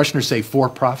the questioner say for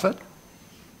profit?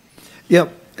 Yeah.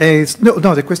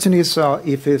 No. The question is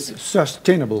if it's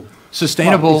sustainable.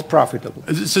 Sustainable. It's profitable.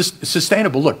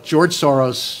 Sustainable. Look, George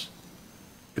Soros,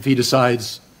 if he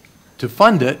decides to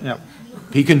fund it, yeah,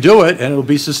 he can do it, and it'll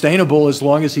be sustainable as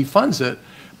long as he funds it.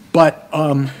 But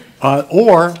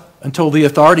or until the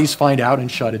authorities find out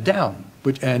and shut it down,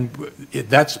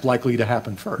 that's likely to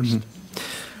happen first.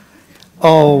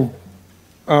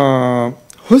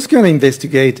 Who's going to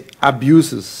investigate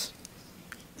abuses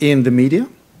in the media,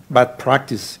 bad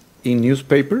practice in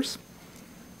newspapers?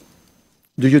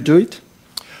 Do you do it?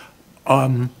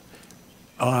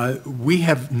 We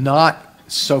have not,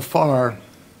 so far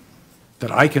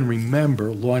that I can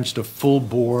remember, launched a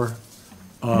full-bore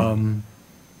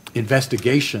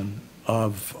investigation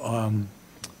of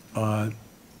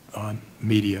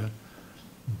media,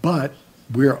 but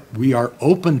we are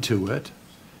open to it,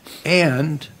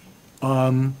 and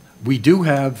we do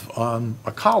have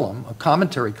a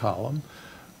commentary column,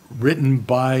 written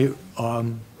by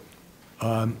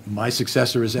my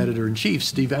successor as editor-in-chief,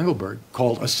 Steve Engelberg,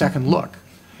 called A Second Look.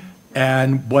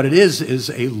 And what it is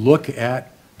a look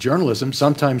at journalism,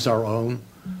 sometimes our own,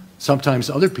 sometimes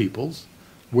other people's,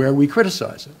 where we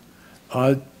criticize it.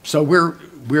 So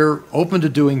we're open to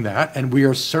doing that, and we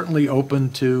are certainly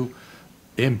open to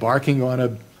embarking on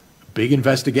a big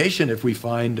investigation if we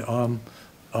find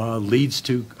leads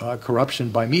to corruption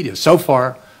by media. So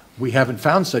far, we haven't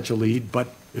found such a lead, but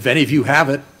if any of you have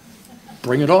it,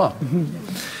 bring it on.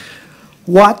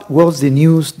 What was the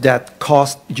news that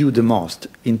cost you the most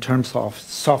in terms of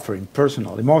suffering,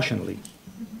 personal, emotionally?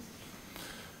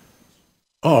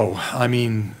 Oh, I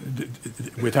mean,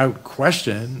 without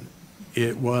question,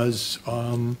 it was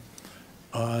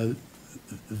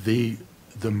the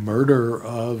murder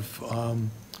of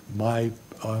my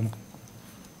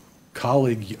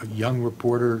colleague, young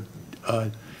reporter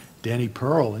Danny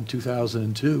Pearl, in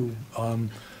 2002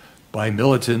 by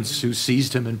militants who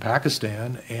seized him in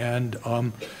Pakistan, and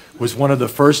was one of the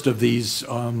first of these.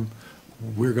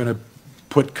 We're going to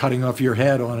put cutting off your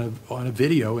head on a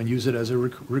video and use it as a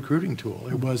recruiting tool.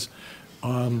 It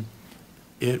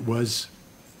was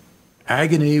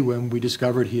agony when we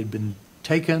discovered he had been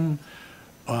taken.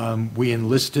 We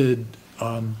enlisted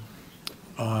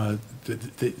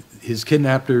his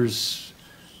kidnappers,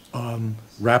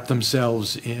 wrapped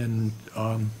themselves in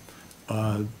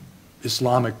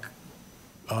Islamic,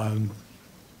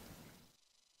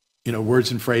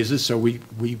 words and phrases. So we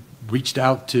reached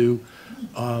out to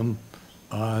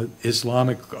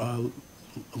Islamic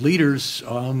leaders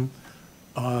who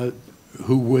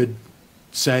would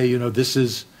say,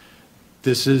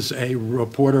 this is a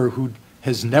reporter who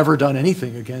has never done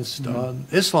anything against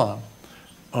Islam,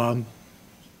 to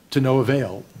no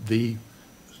avail. The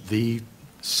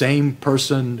same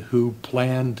person who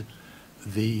planned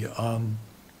the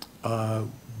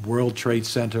World Trade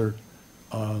Center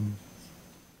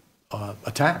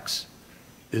attacks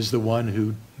is the one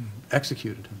who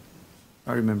executed him.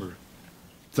 I remember.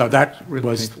 So that Really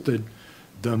was painful.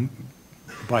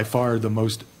 by far the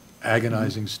most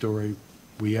agonizing story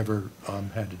we ever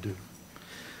had to do.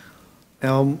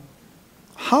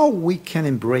 How we can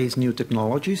embrace new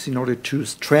technologies in order to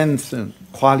strengthen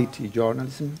quality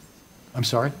journalism? I'm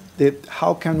sorry?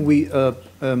 How can we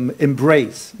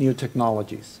embrace new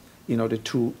technologies in order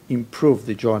to improve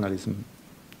the journalism,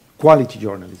 quality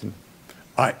journalism?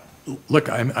 Look,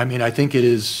 I mean, I think it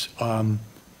is,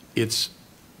 it's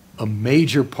a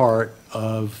major part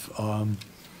of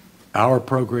our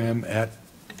program at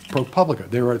ProPublica.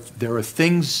 There are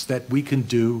things that we can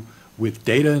do with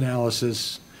data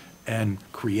analysis and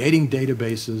creating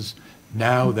databases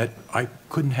now that I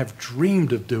couldn't have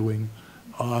dreamed of doing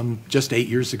just 8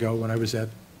 years ago when I was at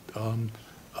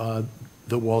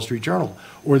the Wall Street Journal.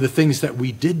 Or the things that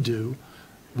we did do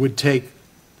would take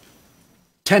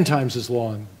 10 times as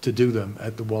long to do them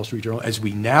at the Wall Street Journal as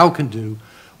we now can do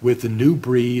with the new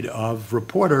breed of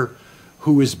reporter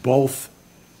who is both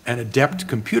an adept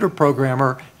computer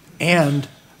programmer and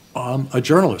a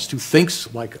journalist who thinks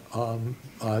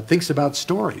thinks about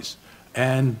stories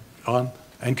and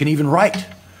can even write.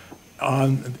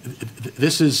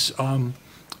 This is a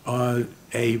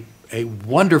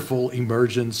wonderful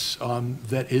emergence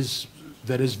that is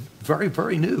very,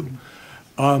 very new.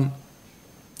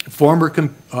 Former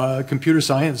computer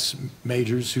science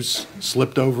majors who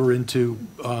slipped over into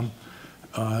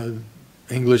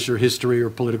English or history or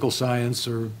political science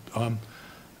or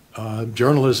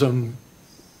journalism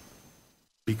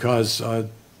because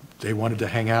they wanted to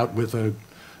hang out with a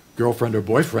girlfriend or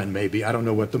boyfriend, maybe. I don't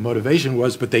know what the motivation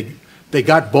was, but they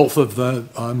got both of the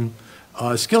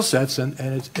skill sets, and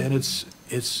it's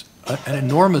an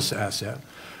enormous asset.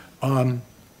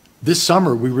 This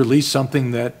summer, we released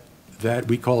something that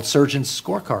we call Surgeon's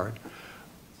Scorecard,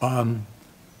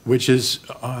 which is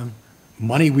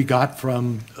money we got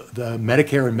from the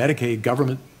Medicare and Medicaid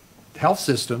government health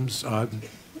systems.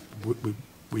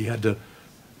 We had to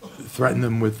threaten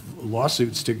them with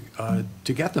lawsuits to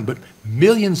get them, but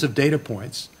millions of data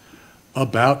points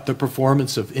about the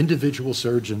performance of individual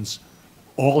surgeons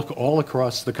all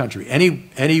across the country.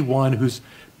 Anyone whose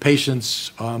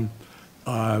patients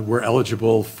were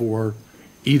eligible for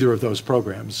either of those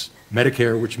programs,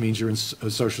 Medicare, which means you're in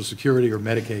Social Security, or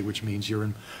Medicaid, which means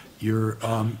you're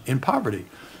in poverty.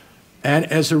 And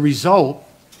as a result,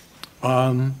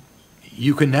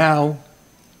 you can now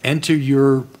enter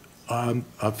your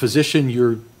a physician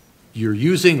you're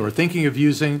using or thinking of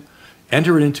using,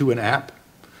 enter it into an app,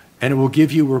 and it will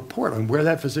give you a report on where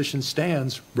that physician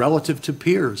stands relative to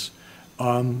peers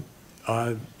in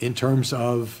terms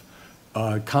of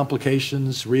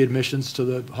complications, readmissions to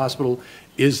the hospital.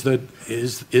 Is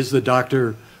the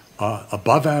doctor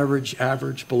above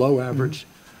average, below average?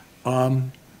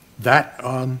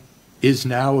 That is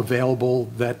now available.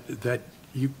 That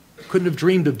you couldn't have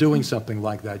dreamed of doing something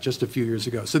like that just a few years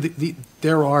ago. So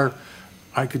there are,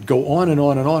 I could go on and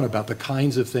on and on about the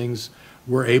kinds of things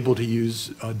we're able to use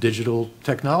digital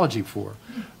technology for,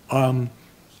 and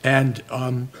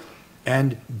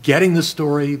getting the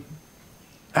story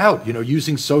out.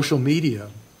 Using social media.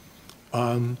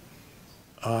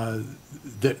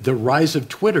 The rise of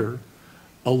Twitter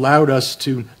allowed us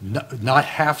to not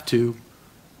have to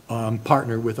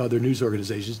partner with other news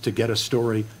organizations to get a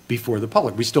story before the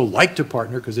public. We still like to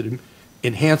partner because it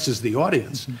enhances the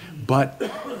audience, but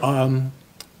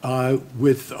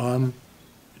with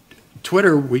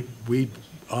Twitter, we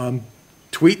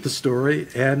tweet the story,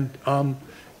 and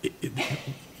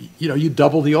you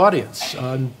double the audience,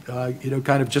 kind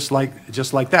of just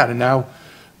like that. And now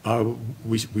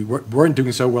we weren't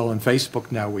doing so well on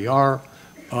Facebook. Now we are.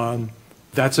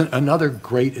 That's another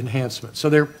great enhancement. So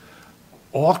there are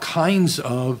all kinds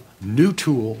of new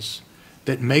tools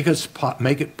that make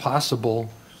it possible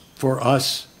for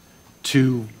us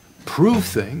to prove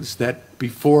things that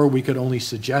before we could only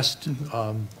suggest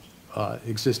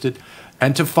existed,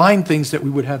 and to find things that we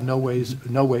would have no way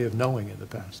of knowing in the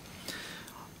past.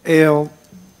 You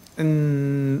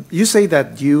say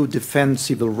that you defend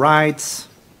civil rights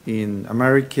in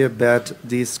America, but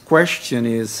this question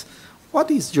is, what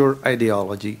is your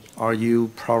ideology? Are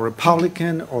you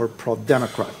pro-Republican or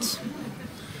pro-Democrats?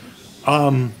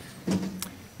 Very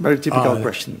typical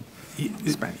question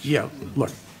in Spanish. Yeah,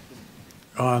 look,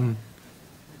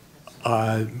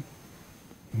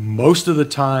 most of the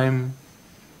time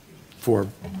for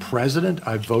president,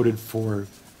 I voted for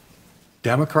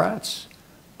Democrats.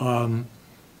 I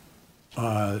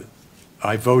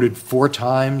voted 4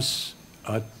 times,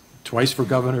 twice for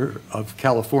governor of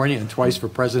California and twice for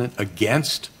president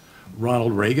against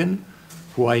Ronald Reagan,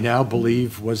 who I now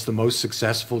believe was the most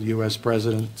successful U.S.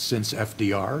 president since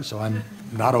FDR, so I'm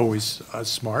not always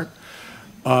smart.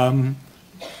 And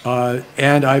I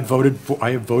have voted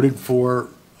for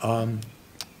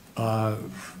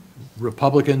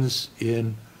Republicans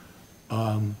in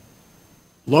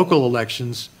local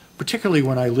elections, particularly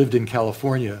when I lived in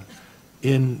California.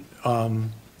 In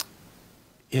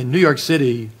New York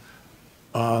City,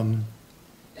 even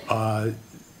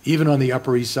on the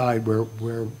Upper East Side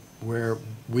where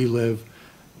we live,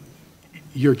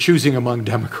 you're choosing among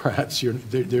Democrats.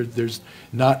 There's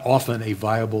not often a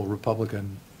viable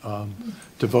Republican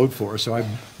to vote for, so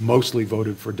I've mostly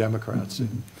voted for Democrats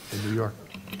in New York.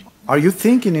 Are you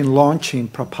thinking in launching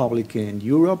ProPublica in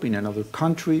Europe, in another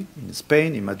country, in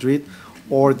Spain, in Madrid,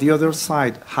 or the other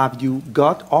side? Have you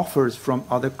got offers from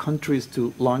other countries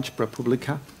to launch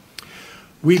ProPublica?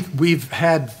 We've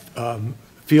had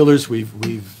feelers.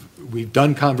 We've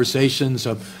done conversations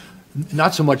of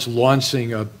not so much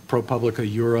launching a ProPublica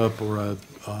Europe or a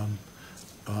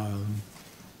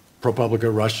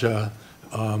ProPublica Russia.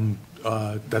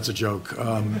 That's a joke.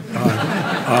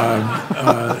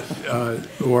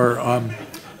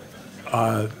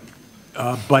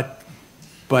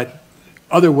 But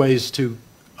other ways to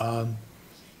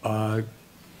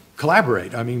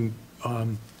collaborate. I mean,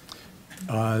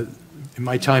 in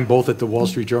my time both at the Wall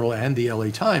Street Journal and the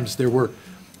LA Times, there were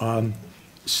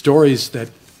stories that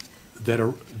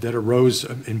arose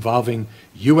involving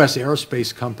U.S.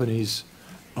 aerospace companies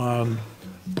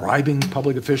bribing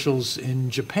public officials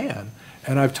in Japan.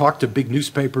 And I've talked to big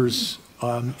newspapers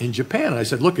in Japan, and I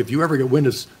said, look, if you ever get wind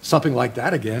of something like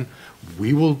that again,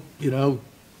 we will,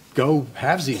 go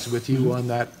halvesies with you on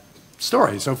that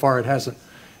story. So far, it hasn't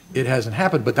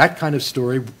happened, but that kind of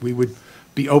story we would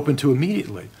be open to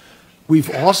immediately. We've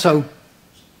also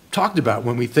talked about,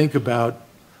 when we think about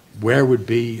where would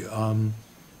be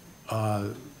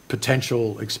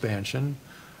potential expansion,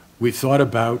 we've thought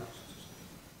about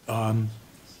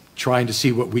trying to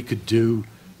see what we could do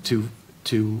to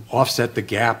offset the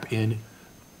gap in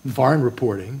foreign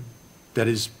reporting that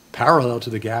is parallel to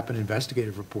the gap in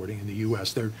investigative reporting in the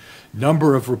U.S. Their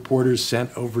number of reporters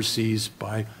sent overseas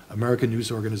by American news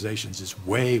organizations is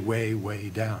way, way, way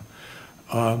down.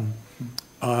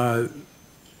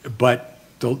 But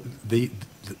the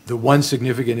one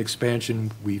significant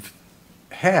expansion we've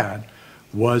had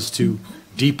was to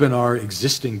deepen our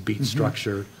existing beat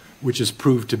structure, which has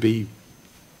proved to be,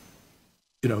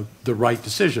 the right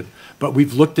decision. But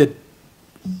we've looked at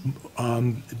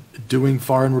doing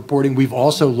foreign reporting. We've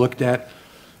also looked at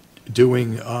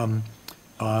doing,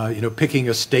 picking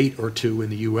a state or two in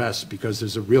the U.S. because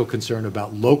there's a real concern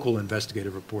about local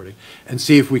investigative reporting, and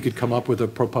see if we could come up with a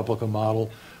ProPublica model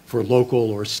for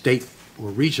local or state or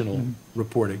regional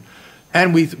reporting.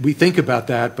 And we think about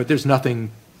that, but there's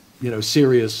nothing,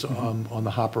 serious on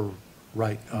the hopper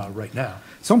right now.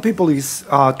 Some people is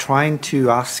trying to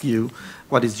ask you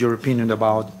what is your opinion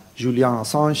about Julian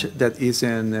Assange that is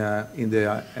in the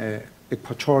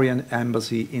Ecuadorian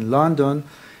embassy in London.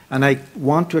 And I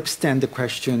want to extend the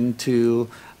question to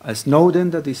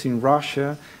Snowden that is in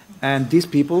Russia. And these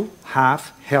people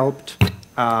have helped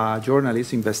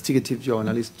journalists, investigative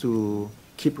journalists, to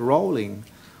keep rolling.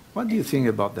 What do you think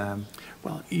about them?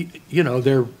 Well,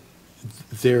 they're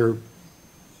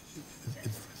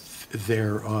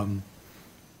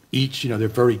each, they're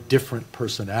very different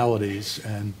personalities,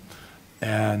 and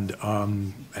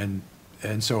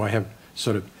so I have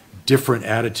sort of different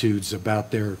attitudes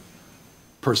about their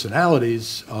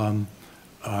personalities.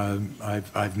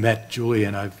 I've met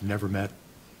Julian. I've never met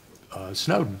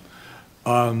Snowden.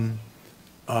 But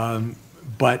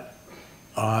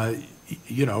I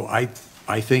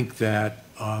think that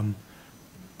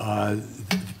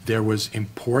there was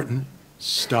important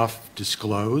stuff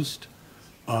disclosed.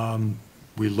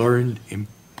 We learned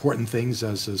important things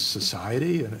as a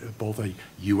society, both a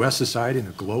U.S. society and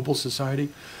a global society,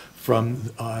 from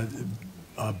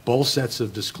both sets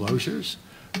of disclosures.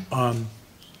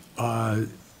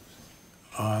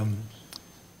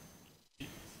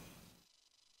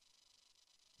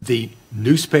 The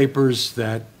newspapers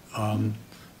that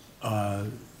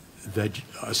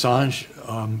Assange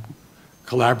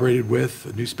collaborated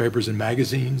with, newspapers and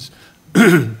magazines,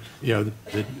 the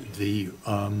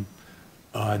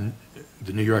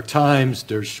New York Times,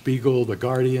 Der Spiegel, The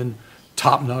Guardian,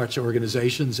 top-notch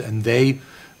organizations, and they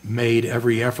made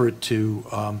every effort to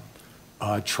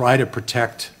try to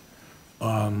protect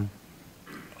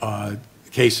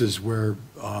cases where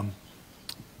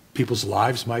people's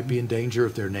lives might be in danger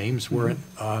if their names weren't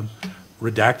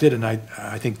redacted, and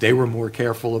I think they were more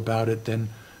careful about it than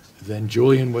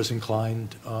Julian was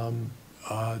inclined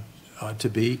to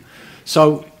be.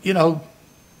 So, you know,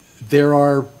 there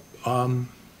are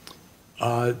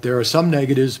some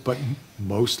negatives, but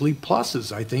mostly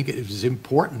pluses. I think it is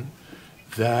important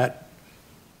that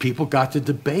people got to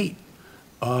debate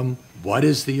what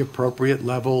is the appropriate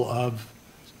level of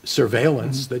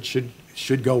surveillance that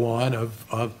should go on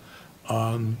of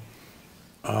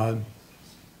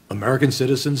American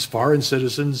citizens, foreign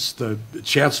citizens, the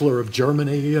Chancellor of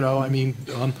Germany. You know, I mean,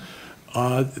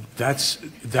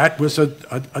 that was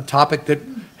a topic that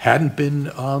hadn't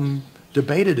been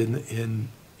debated in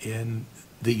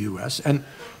the U.S. and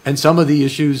some of the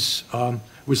issues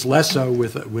was less so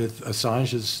with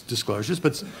Assange's disclosures,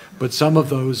 but some of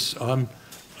those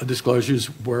disclosures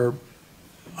were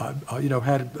you know,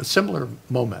 had a similar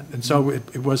moment, and so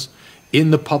it was in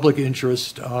the public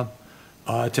interest to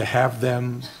have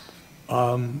them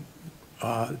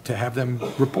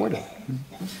reported.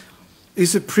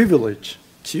 It's a privilege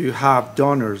to have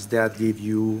donors that give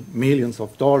you millions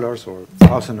of dollars or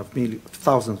thousands of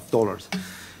dollars.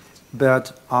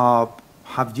 But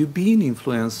have you been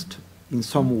influenced in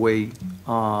some way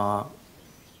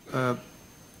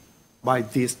by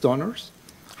these donors?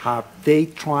 Have they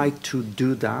tried to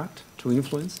do that, to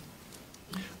influence?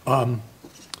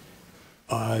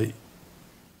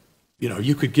 You know,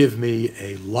 you could give me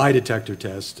a lie detector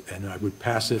test and I would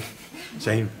pass it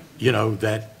saying, you know,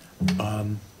 that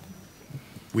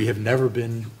we have never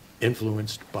been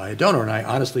influenced by a donor, and I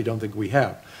honestly don't think we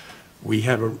have. We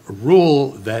have a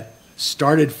rule that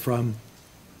started from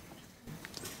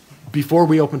before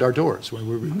we opened our doors, when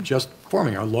we were just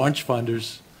forming our launch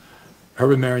funders,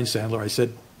 Herb and Marion Sandler. I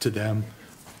said to them,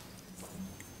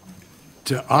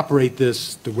 to operate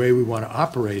this the way we want to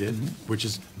operate it, which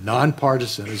is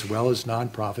nonpartisan as well as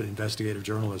nonprofit investigative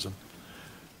journalism,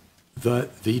 the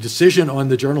decision on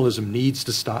the journalism needs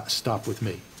to stop with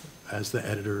me as the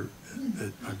editor,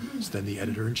 then the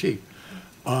editor-in-chief.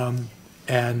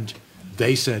 And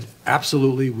they said,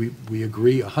 absolutely, we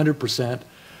agree 100%.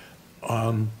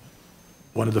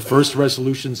 One of the first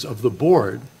resolutions of the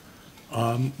board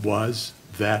was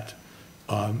that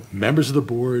members of the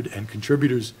board and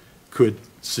contributors could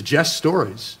suggest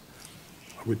stories.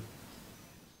 I would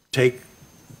take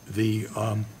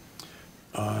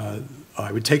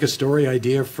I would take a story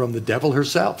idea from the devil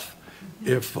herself,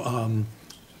 if you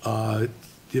know,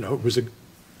 it was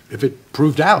if it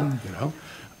proved out, you know.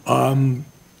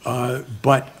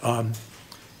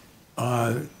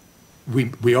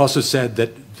 We also said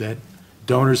that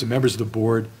donors and members of the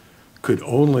board could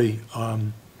only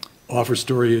offer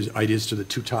story ideas to the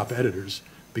two top editors,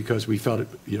 because we felt,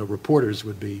 you know, reporters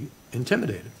would be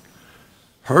intimidated.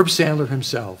 Herb Sandler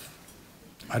himself,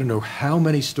 I don't know how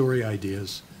many story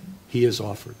ideas he has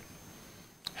offered.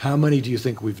 How many do you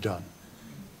think we've done?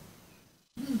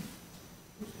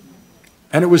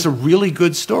 And it was a really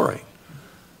good story,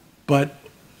 but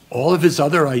all of his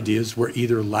other ideas were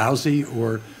either lousy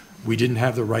or we didn't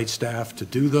have the right staff to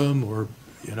do them, or,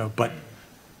 you know, but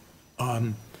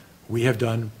we have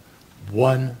done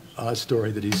one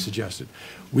story that he suggested.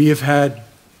 We have had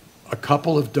a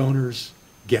couple of donors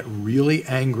get really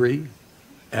angry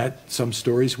at some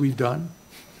stories we've done.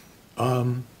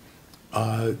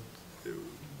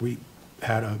 We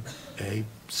had a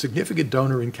significant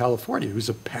donor in California who's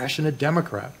a passionate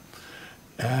Democrat,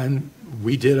 and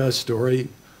we did a story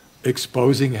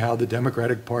exposing how the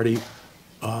Democratic Party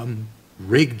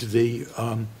rigged the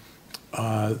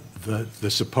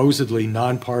supposedly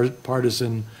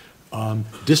nonpartisan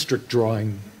district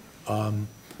drawing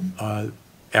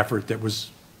effort that was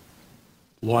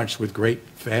launched with great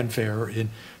fanfare in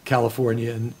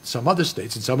California and some other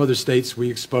states. In some other states, we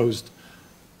exposed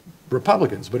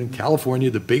Republicans, but in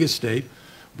California, the biggest state,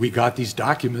 we got these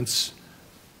documents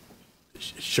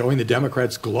showing the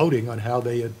Democrats gloating on how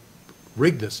they had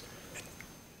rigged this. It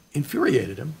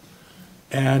infuriated him,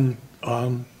 and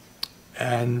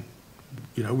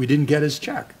you know, we didn't get his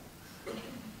check.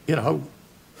 You know,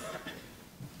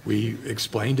 we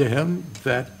explained to him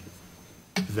that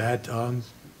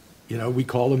you know, we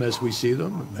call them as we see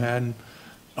them, and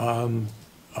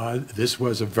this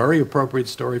was a very appropriate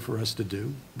story for us to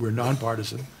do. We're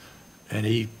nonpartisan, and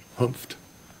he humphed.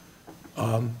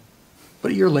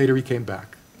 But a year later, he came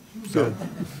back. So,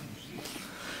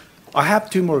 I have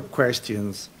two more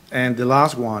questions, and the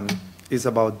last one is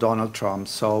about Donald Trump,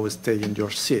 so stay in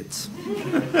your seats.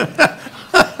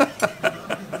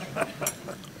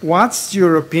 What's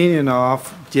your opinion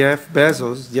of Jeff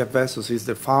Bezos? Jeff Bezos is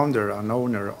the founder and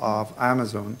owner of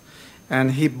Amazon,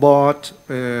 and he bought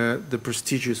the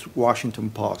prestigious Washington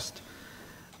Post,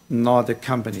 not the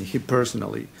company, he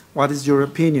personally. What is your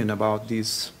opinion about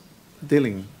this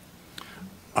dealing?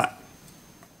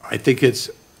 I think it's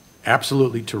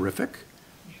absolutely terrific.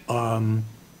 The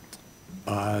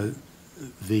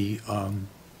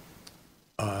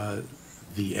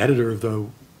editor of the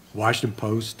Washington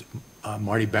Post,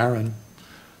 Marty Baron,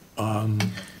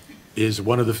 is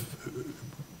one of the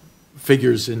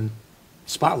figures in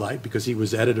spotlight because he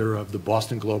was editor of the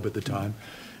Boston Globe at the time.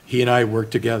 He and I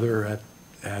worked together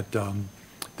at the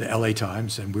LA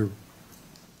Times, and we've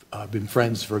been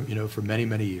friends for many,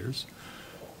 many years.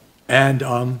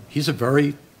 And he's a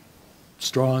very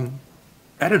strong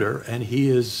editor, and he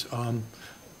is, I'm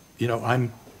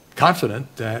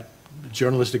confident that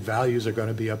journalistic values are going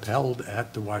to be upheld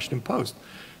at the Washington Post.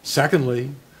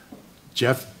 Secondly,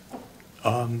 Jeff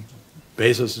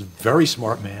Bezos is a very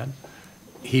smart man.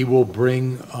 He will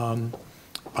bring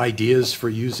ideas for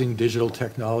using digital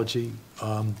technology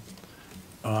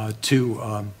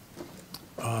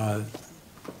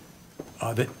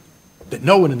that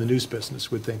no one in the news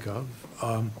business would think of,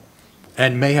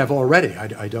 and may have already.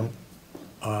 I don't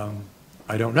know.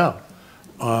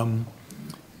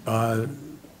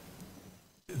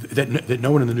 That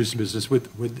no one in the news business would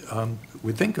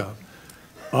think of.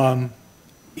 I'm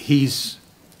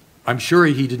sure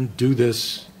he didn't do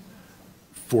this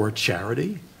for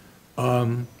charity.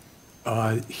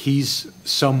 He's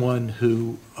someone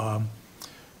who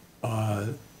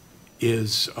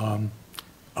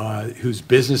whose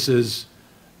businesses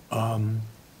can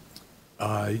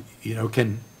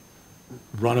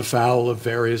run afoul of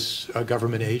various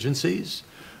government agencies.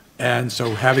 And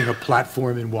so having a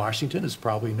platform in Washington is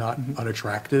probably not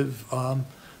unattractive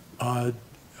to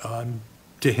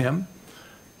him.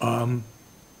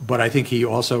 But I think he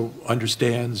also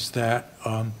understands that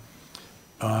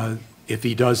if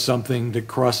he does something that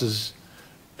crosses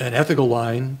an ethical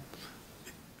line,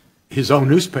 his own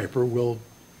newspaper will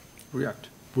react.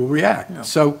 Yeah.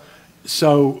 So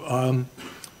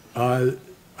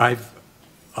I've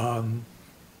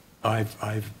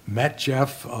met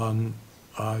Jeff.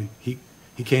 He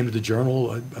came to the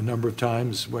Journal a number of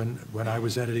times when I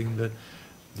was editing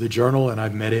the Journal, and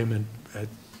I've met him at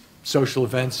social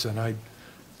events, and I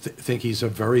think he's a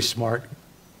very smart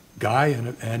guy,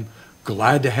 and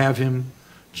glad to have him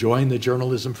join the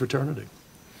journalism fraternity.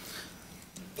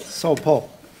 So, Paul,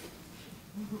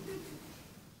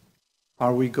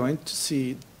 are we going to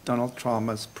see Donald Trump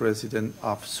as president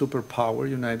of superpower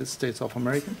United States of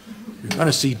America? You're going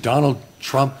to see Donald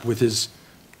Trump with his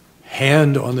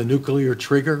hand on the nuclear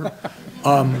trigger.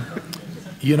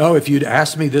 If you'd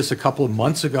asked me this a couple of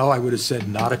months ago, I would have said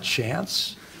not a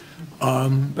chance.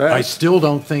 I still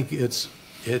don't think it's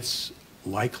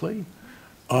likely,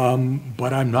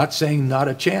 but I'm not saying not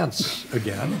a chance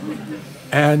again.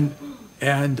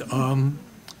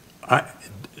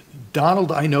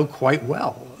 Donald I know quite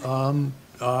well,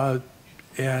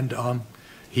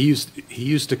 he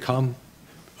used to come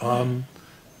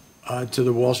to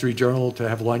the Wall Street Journal to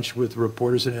have lunch with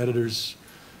reporters and editors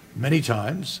many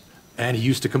times, and he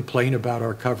used to complain about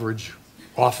our coverage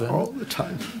often. All the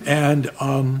time. And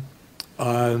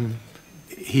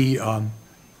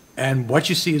and what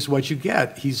you see is what you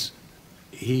get. He's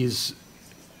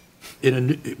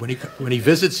when he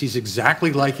visits, he's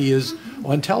exactly like he is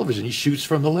on television. He shoots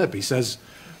from the lip. He says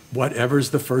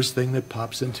whatever's the first thing that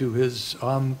pops into his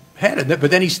head,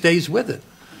 but then he stays with it.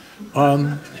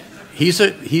 He's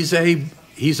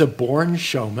a born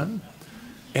showman,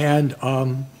 and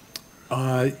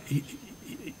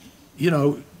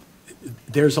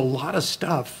there's a lot of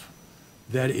stuff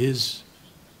that is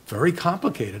very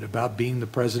complicated about being the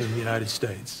president of the United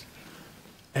States,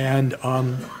 and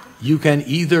you can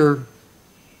either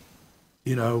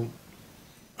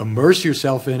immerse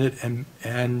yourself in it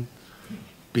and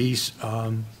be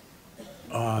smart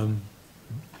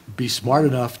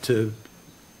enough to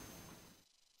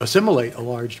assimilate a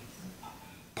large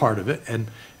part of it and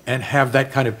have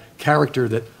that kind of character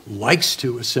that likes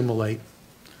to assimilate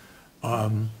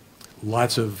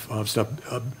lots of stuff.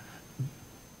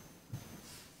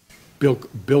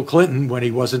 Bill Clinton, when he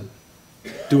wasn't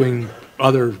doing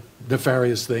other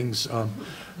nefarious things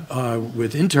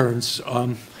with interns,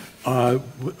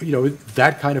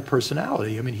 that kind of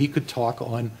personality. I mean, he could talk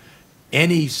on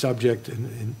any subject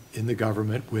in the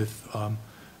government with,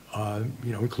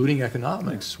 including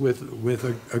economics, with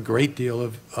a great deal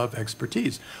of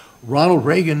expertise. Ronald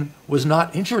Reagan was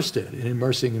not interested in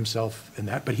immersing himself in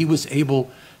that, but he was able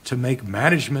to make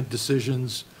management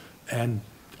decisions and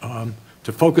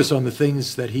to focus on the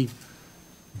things that he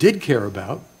did care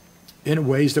about in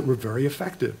ways that were very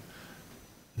effective.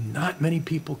 Not many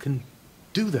people can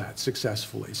do that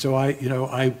successfully. So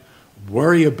I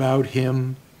worry about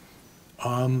him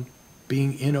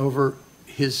being in over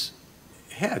his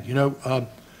head.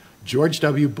 George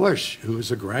W. Bush, who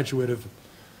is a graduate of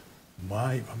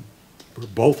we're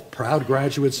both proud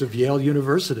graduates of Yale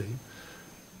University,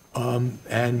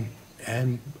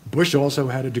 and Bush also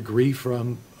had a degree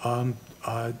from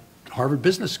Harvard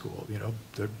Business School. You know,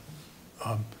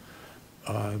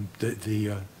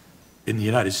 in the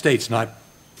United States, not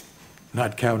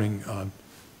counting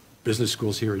business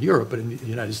schools here in Europe, but in the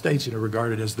United States, you know,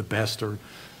 regarded as the best or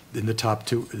in the top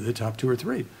two or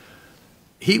three.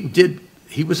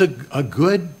 He was a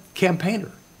good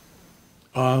campaigner,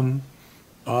 and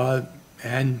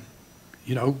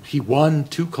you know, he won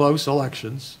 2 close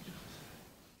elections.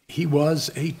 He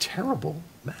was a terrible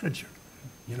manager,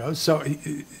 you know. So,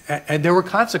 and there were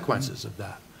consequences of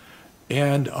that,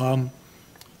 and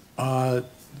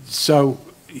so,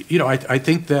 you know, I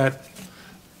think that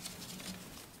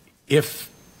if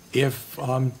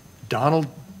Donald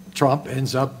Trump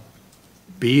ends up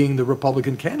being the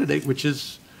Republican candidate, which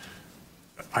is,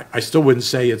 I still wouldn't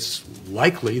say it's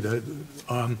likely,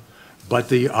 but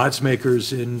the odds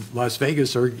makers in Las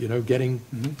Vegas are, you know, getting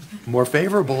more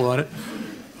favorable on it.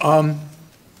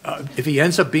 If he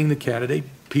ends up being the candidate,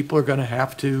 people are going to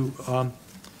have to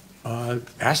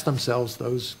ask themselves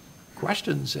those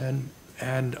questions, and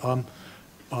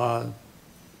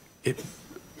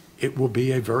it will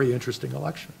be a very interesting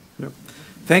election. Yep.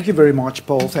 Thank you very much,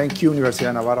 Paul. Thank you,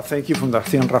 Universidad de Navarra. Thank you,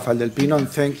 Fundación Rafael del Pino, and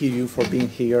thank you for being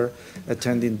here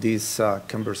attending this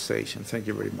conversation. Thank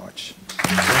you very much.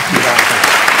 Thank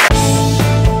you.